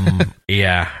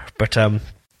 Yeah, but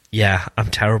yeah, I'm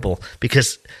terrible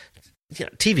because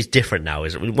TV's different now.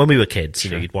 When we were kids,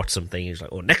 you'd watch something, it was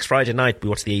like, oh, next Friday night we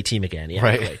watch the A-Team again. Yeah,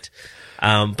 right. Great.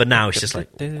 But now it's just like,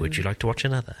 would you like to watch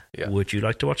another? Yeah. Would you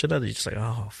like to watch another? You're just like,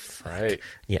 oh, fuck. Right.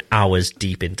 Yeah, hours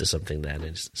deep into something then.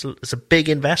 It's a big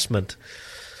investment.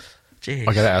 Jeez.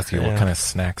 I gotta ask you, what kind of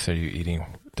snacks are you eating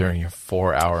during your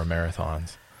 4-hour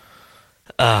marathons?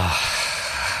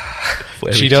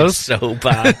 Cheetos so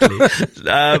badly.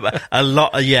 A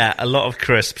lot of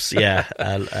crisps. Yeah,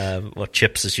 or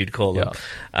chips as you'd call them.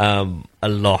 A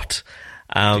lot.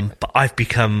 But I've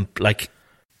become like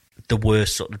the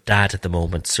worst sort of dad at the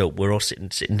moment. So we're all sitting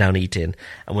down eating,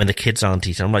 and when the kids aren't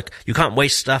eating, I'm like, you can't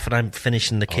waste stuff, and I'm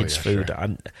finishing the kids' food.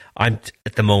 Sure. I'm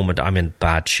at the moment I'm in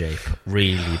bad shape,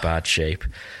 really bad shape,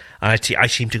 and I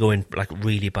seem to go in like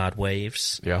really bad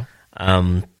waves. Yeah.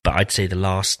 But I'd say the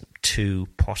last 2,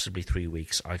 possibly 3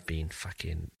 weeks, I've been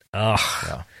fucking.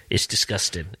 It's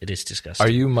disgusting. It is disgusting. Are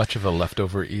you much of a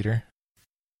leftover eater?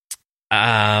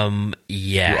 Yes.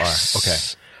 You are. Okay.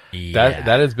 Yeah.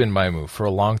 That has been my move for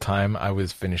a long time. I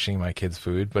was finishing my kids'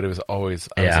 food, but it was always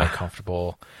I was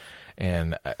uncomfortable,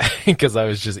 and because I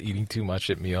was just eating too much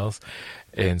at meals,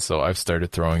 and so I've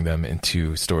started throwing them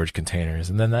into storage containers,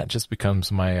 and then that just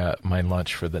becomes my my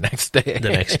lunch for the next day. The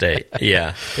next day,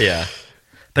 yeah.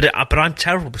 But I'm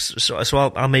terrible. So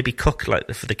I'll maybe cook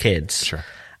like for the kids. Sure.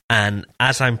 And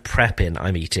as I'm prepping,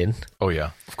 I'm eating. Oh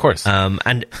yeah, of course.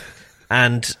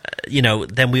 And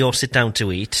then we all sit down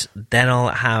to eat. Then I'll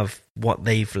have what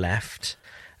they've left,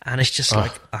 and it's just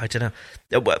like, I don't know.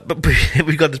 But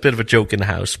we've got this bit of a joke in the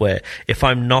house where if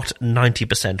I'm not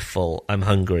 90% full, I'm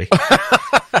hungry.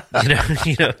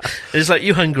 It's like,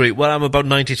 you hungry? Well, I'm about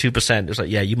 92%. It's like,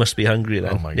 yeah, you must be hungry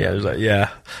then. Oh my God. Yeah, it's like,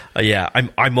 yeah.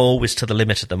 I'm always to the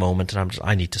limit at the moment, and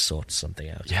I need to sort something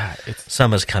out. Yeah,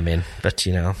 Summer's coming, but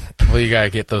Well, you gotta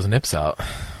get those nips out.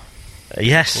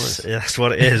 Yes, that's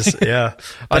what it is. Yeah,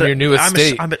 on your new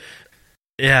estate. I'm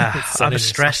a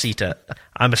stress eater.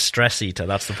 I'm a stress eater.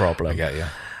 That's the problem. I get you.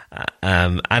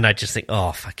 And I just think,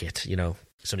 oh fuck it,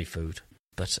 it's only food,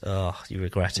 but you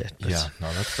regret it. But, yeah,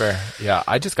 no, that's fair. Yeah,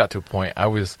 I just got to a point. I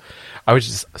was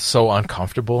just so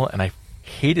uncomfortable, and I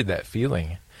hated that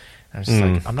feeling. I'm just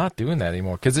like, I'm not doing that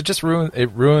anymore because it just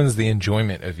ruins the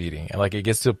enjoyment of eating. And like, it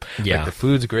gets to like, the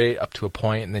food's great up to a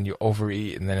point, and then you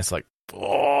overeat, and then it's like,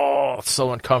 it's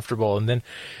so uncomfortable, and then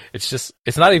it's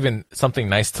not even something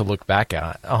nice to look back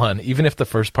on. Even if the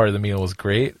first part of the meal was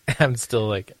great, I'm still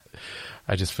like,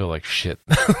 I just feel like shit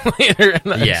later.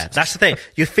 Yeah, that's the thing.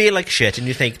 You feel like shit, and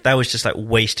you think that was just like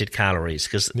wasted calories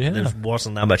because there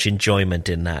wasn't that much enjoyment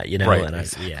in that, Right, and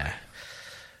exactly.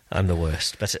 I'm the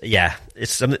worst. But yeah,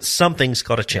 it's something's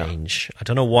got to change. I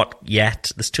don't know what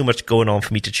yet. There's too much going on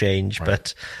for me to change,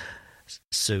 but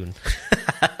soon.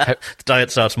 The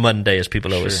diet starts Monday, as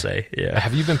people always say. Yeah.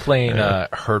 Have you been playing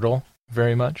Hurdle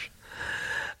very much?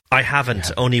 I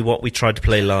haven't. Only what we tried to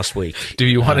play last week. Do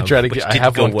you want to try to get? I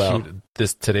have one well. queued.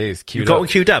 Today's queued. You've got up. one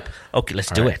queued up. Okay, let's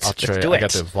do Right, it. I'll try. Let's do I it.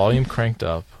 got the volume cranked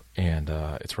up, and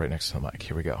it's right next to the mic.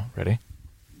 Here we go. Ready?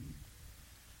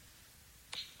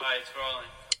 Hi, it's rolling.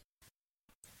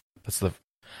 That's the.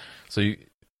 So you.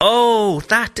 Oh,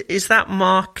 that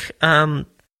Mark.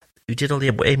 Who did all the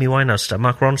Amy Winehouse stuff?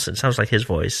 Mark Ronson. Sounds like his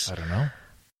voice. I don't know.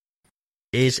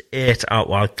 Is it? Oh,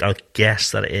 well, I'll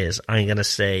guess that it is. I'm gonna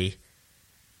say.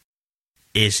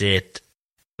 Is it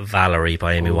Valerie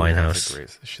by Amy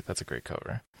Winehouse? That's a great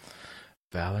cover.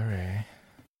 Valerie.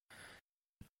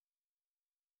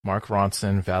 Mark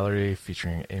Ronson, Valerie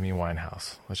featuring Amy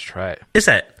Winehouse. Let's try it. Is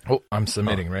it? Oh, I'm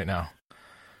submitting right now.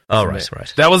 Oh,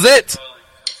 right. That was it!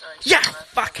 Yeah,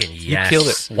 fucking yes. You killed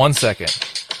it. 1 second.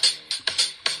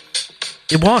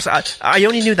 It was. I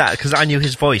only knew that because I knew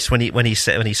his voice when he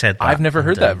said that. I've never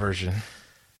heard that version.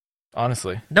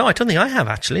 Honestly. No, I don't think I have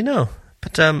actually. No,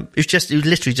 but it was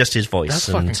literally just his voice. That's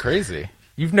fucking crazy.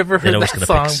 You've never They're heard always that gonna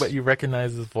song, pick but you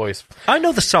recognize his voice. I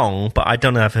know the song, but I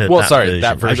don't know if I've heard Well, that sorry, version.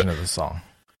 that version of the song.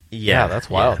 Yeah, that's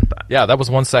wild. Yeah, that was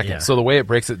 1 second. Yeah. So the way it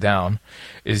breaks it down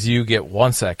is you get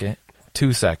 1 second,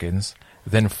 2 seconds,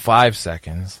 then 5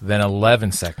 seconds, then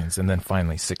 11 seconds, and then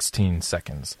finally 16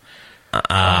 seconds.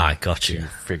 I got you. To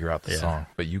figure out the song.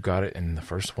 But you got it in the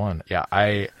first one. Yeah,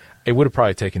 it would have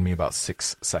probably taken me about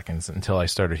 6 seconds until I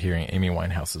started hearing Amy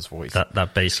Winehouse's voice.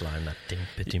 That bass line, that ding,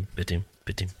 ba-dim, ba-dim,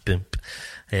 ba-dim, bim.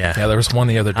 Yeah. Yeah, there was one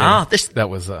the other day. That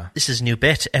was this is a new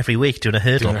bit every week, doing a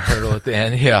hurdle. doing a hurdle at the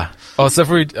end. Yeah. Oh, except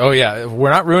for we're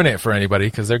not ruining it for anybody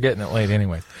because they're getting it late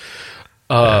anyway.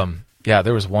 Yeah,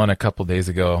 there was one a couple days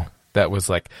ago that was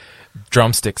like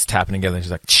drumsticks tapping together. And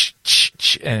she's like, ch, ch,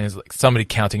 ch, and it's like somebody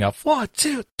counting up 1,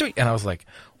 2, 3, and I was like,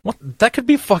 what? That could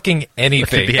be fucking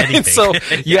anything. Be anything. And so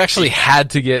you actually had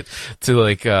to get to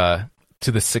like to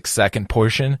the 6 second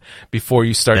portion before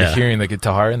you started hearing the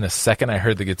guitar. And the second I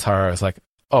heard the guitar, I was like,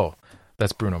 oh,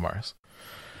 that's Bruno Mars.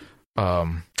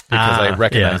 Because I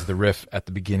recognized the riff at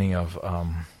the beginning of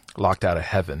Locked Out of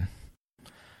Heaven.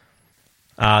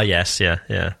 Yes, yeah.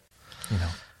 You know.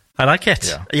 I like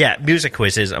it. Yeah, music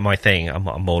quizzes are my thing. I'm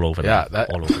all over them. Yeah,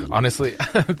 all over them. Honestly,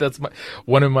 that's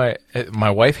my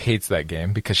wife hates that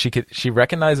game because she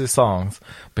recognizes songs,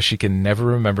 but she can never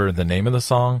remember the name of the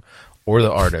song or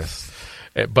the artist.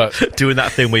 But doing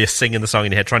that thing where you're singing the song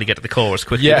in your head, trying to get to the chorus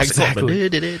quickly. Yeah, exactly.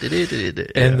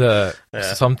 And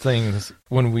some things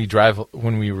when we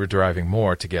were driving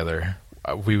more together,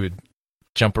 we would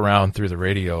jump around through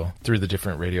the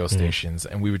different radio stations,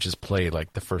 and we would just play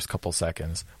like the first couple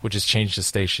seconds, would just change the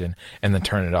station and then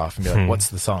turn it off and be like, what's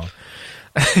the song?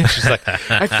 And she's like,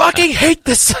 I fucking hate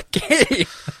this game.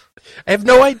 I have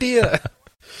no idea.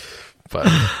 But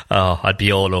I'd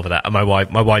be all over that. And my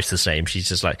wife's the same. She's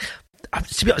just like,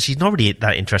 to be honest, she's not really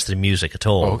that interested in music at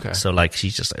all. Okay. So like,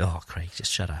 she's just like, oh, Craig, just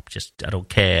shut up. I don't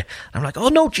care. And I'm like, oh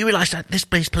no, do you realise that this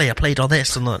bass player played on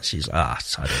this and that? She's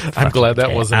I'm glad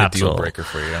that wasn't a deal breaker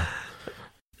for you.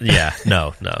 Yeah,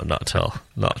 no, not at all.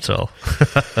 Not at all.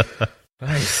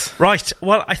 Nice. Right.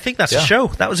 Well, I think that's the show.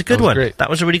 That was a good one. Great. That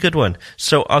was a really good one.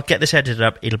 So I'll get this edited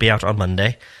up. It'll be out on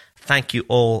Monday. Thank you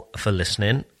all for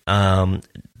listening. The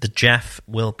Jeff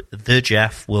will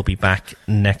be back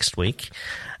next week.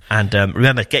 And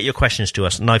remember, get your questions to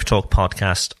us, Knife Talk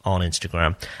Podcast on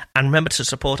Instagram. And remember to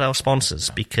support our sponsors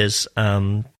because,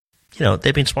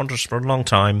 they've been sponsors for a long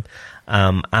time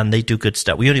and they do good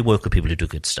stuff. We only work with people who do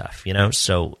good stuff,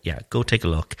 So, yeah, go take a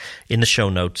look. In the show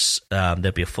notes,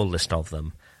 there'll be a full list of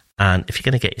them. And if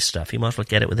you're going to get your stuff, you might as well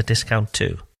get it with a discount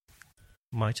too.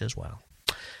 Might as well.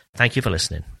 Thank you for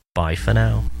listening. Bye for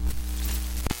now.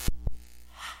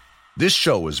 This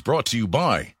show is brought to you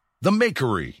by The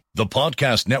Makery, the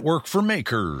podcast network for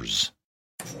makers.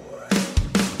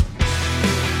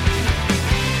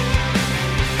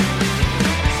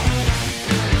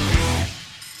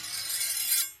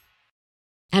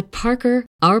 At Parker,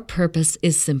 our purpose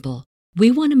is simple.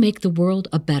 We want to make the world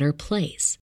a better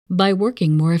place by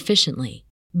working more efficiently,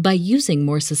 by using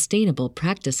more sustainable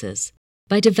practices,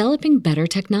 by developing better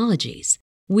technologies.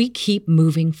 We keep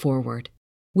moving forward.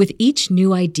 With each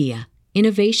new idea,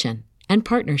 innovation, and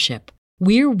partnership,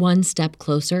 we're one step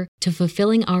closer to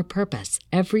fulfilling our purpose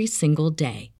every single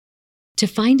day. To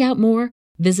find out more,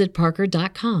 visit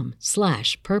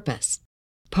parker.com/purpose.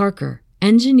 Parker,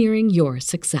 engineering your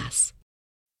success.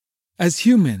 As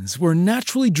humans, we're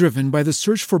naturally driven by the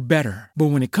search for better. But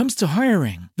when it comes to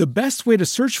hiring, the best way to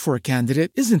search for a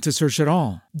candidate isn't to search at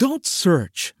all. Don't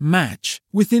search, match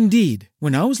with Indeed.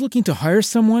 When I was looking to hire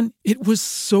someone, it was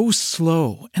so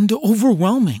slow and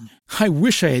overwhelming. I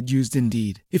wish I had used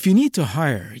Indeed. If you need to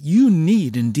hire, you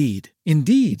need Indeed.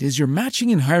 Indeed is your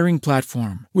matching and hiring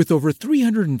platform with over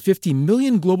 350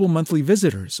 million global monthly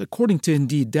visitors, according to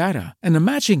Indeed data, and a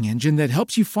matching engine that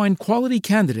helps you find quality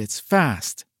candidates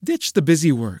fast. Ditch the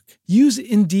busy work. Use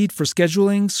Indeed for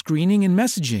scheduling, screening, and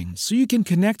messaging so you can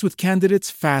connect with candidates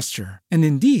faster. And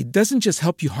Indeed doesn't just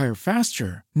help you hire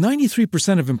faster.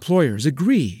 93% of employers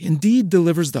agree Indeed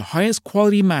delivers the highest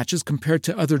quality matches compared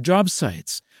to other job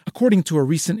sites, according to a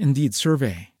recent Indeed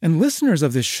survey. And listeners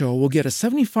of this show will get a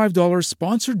 $75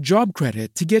 sponsored job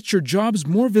credit to get your jobs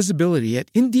more visibility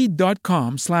at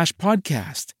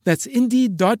Indeed.com/podcast. That's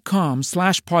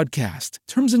Indeed.com/podcast.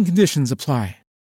 Terms and conditions apply.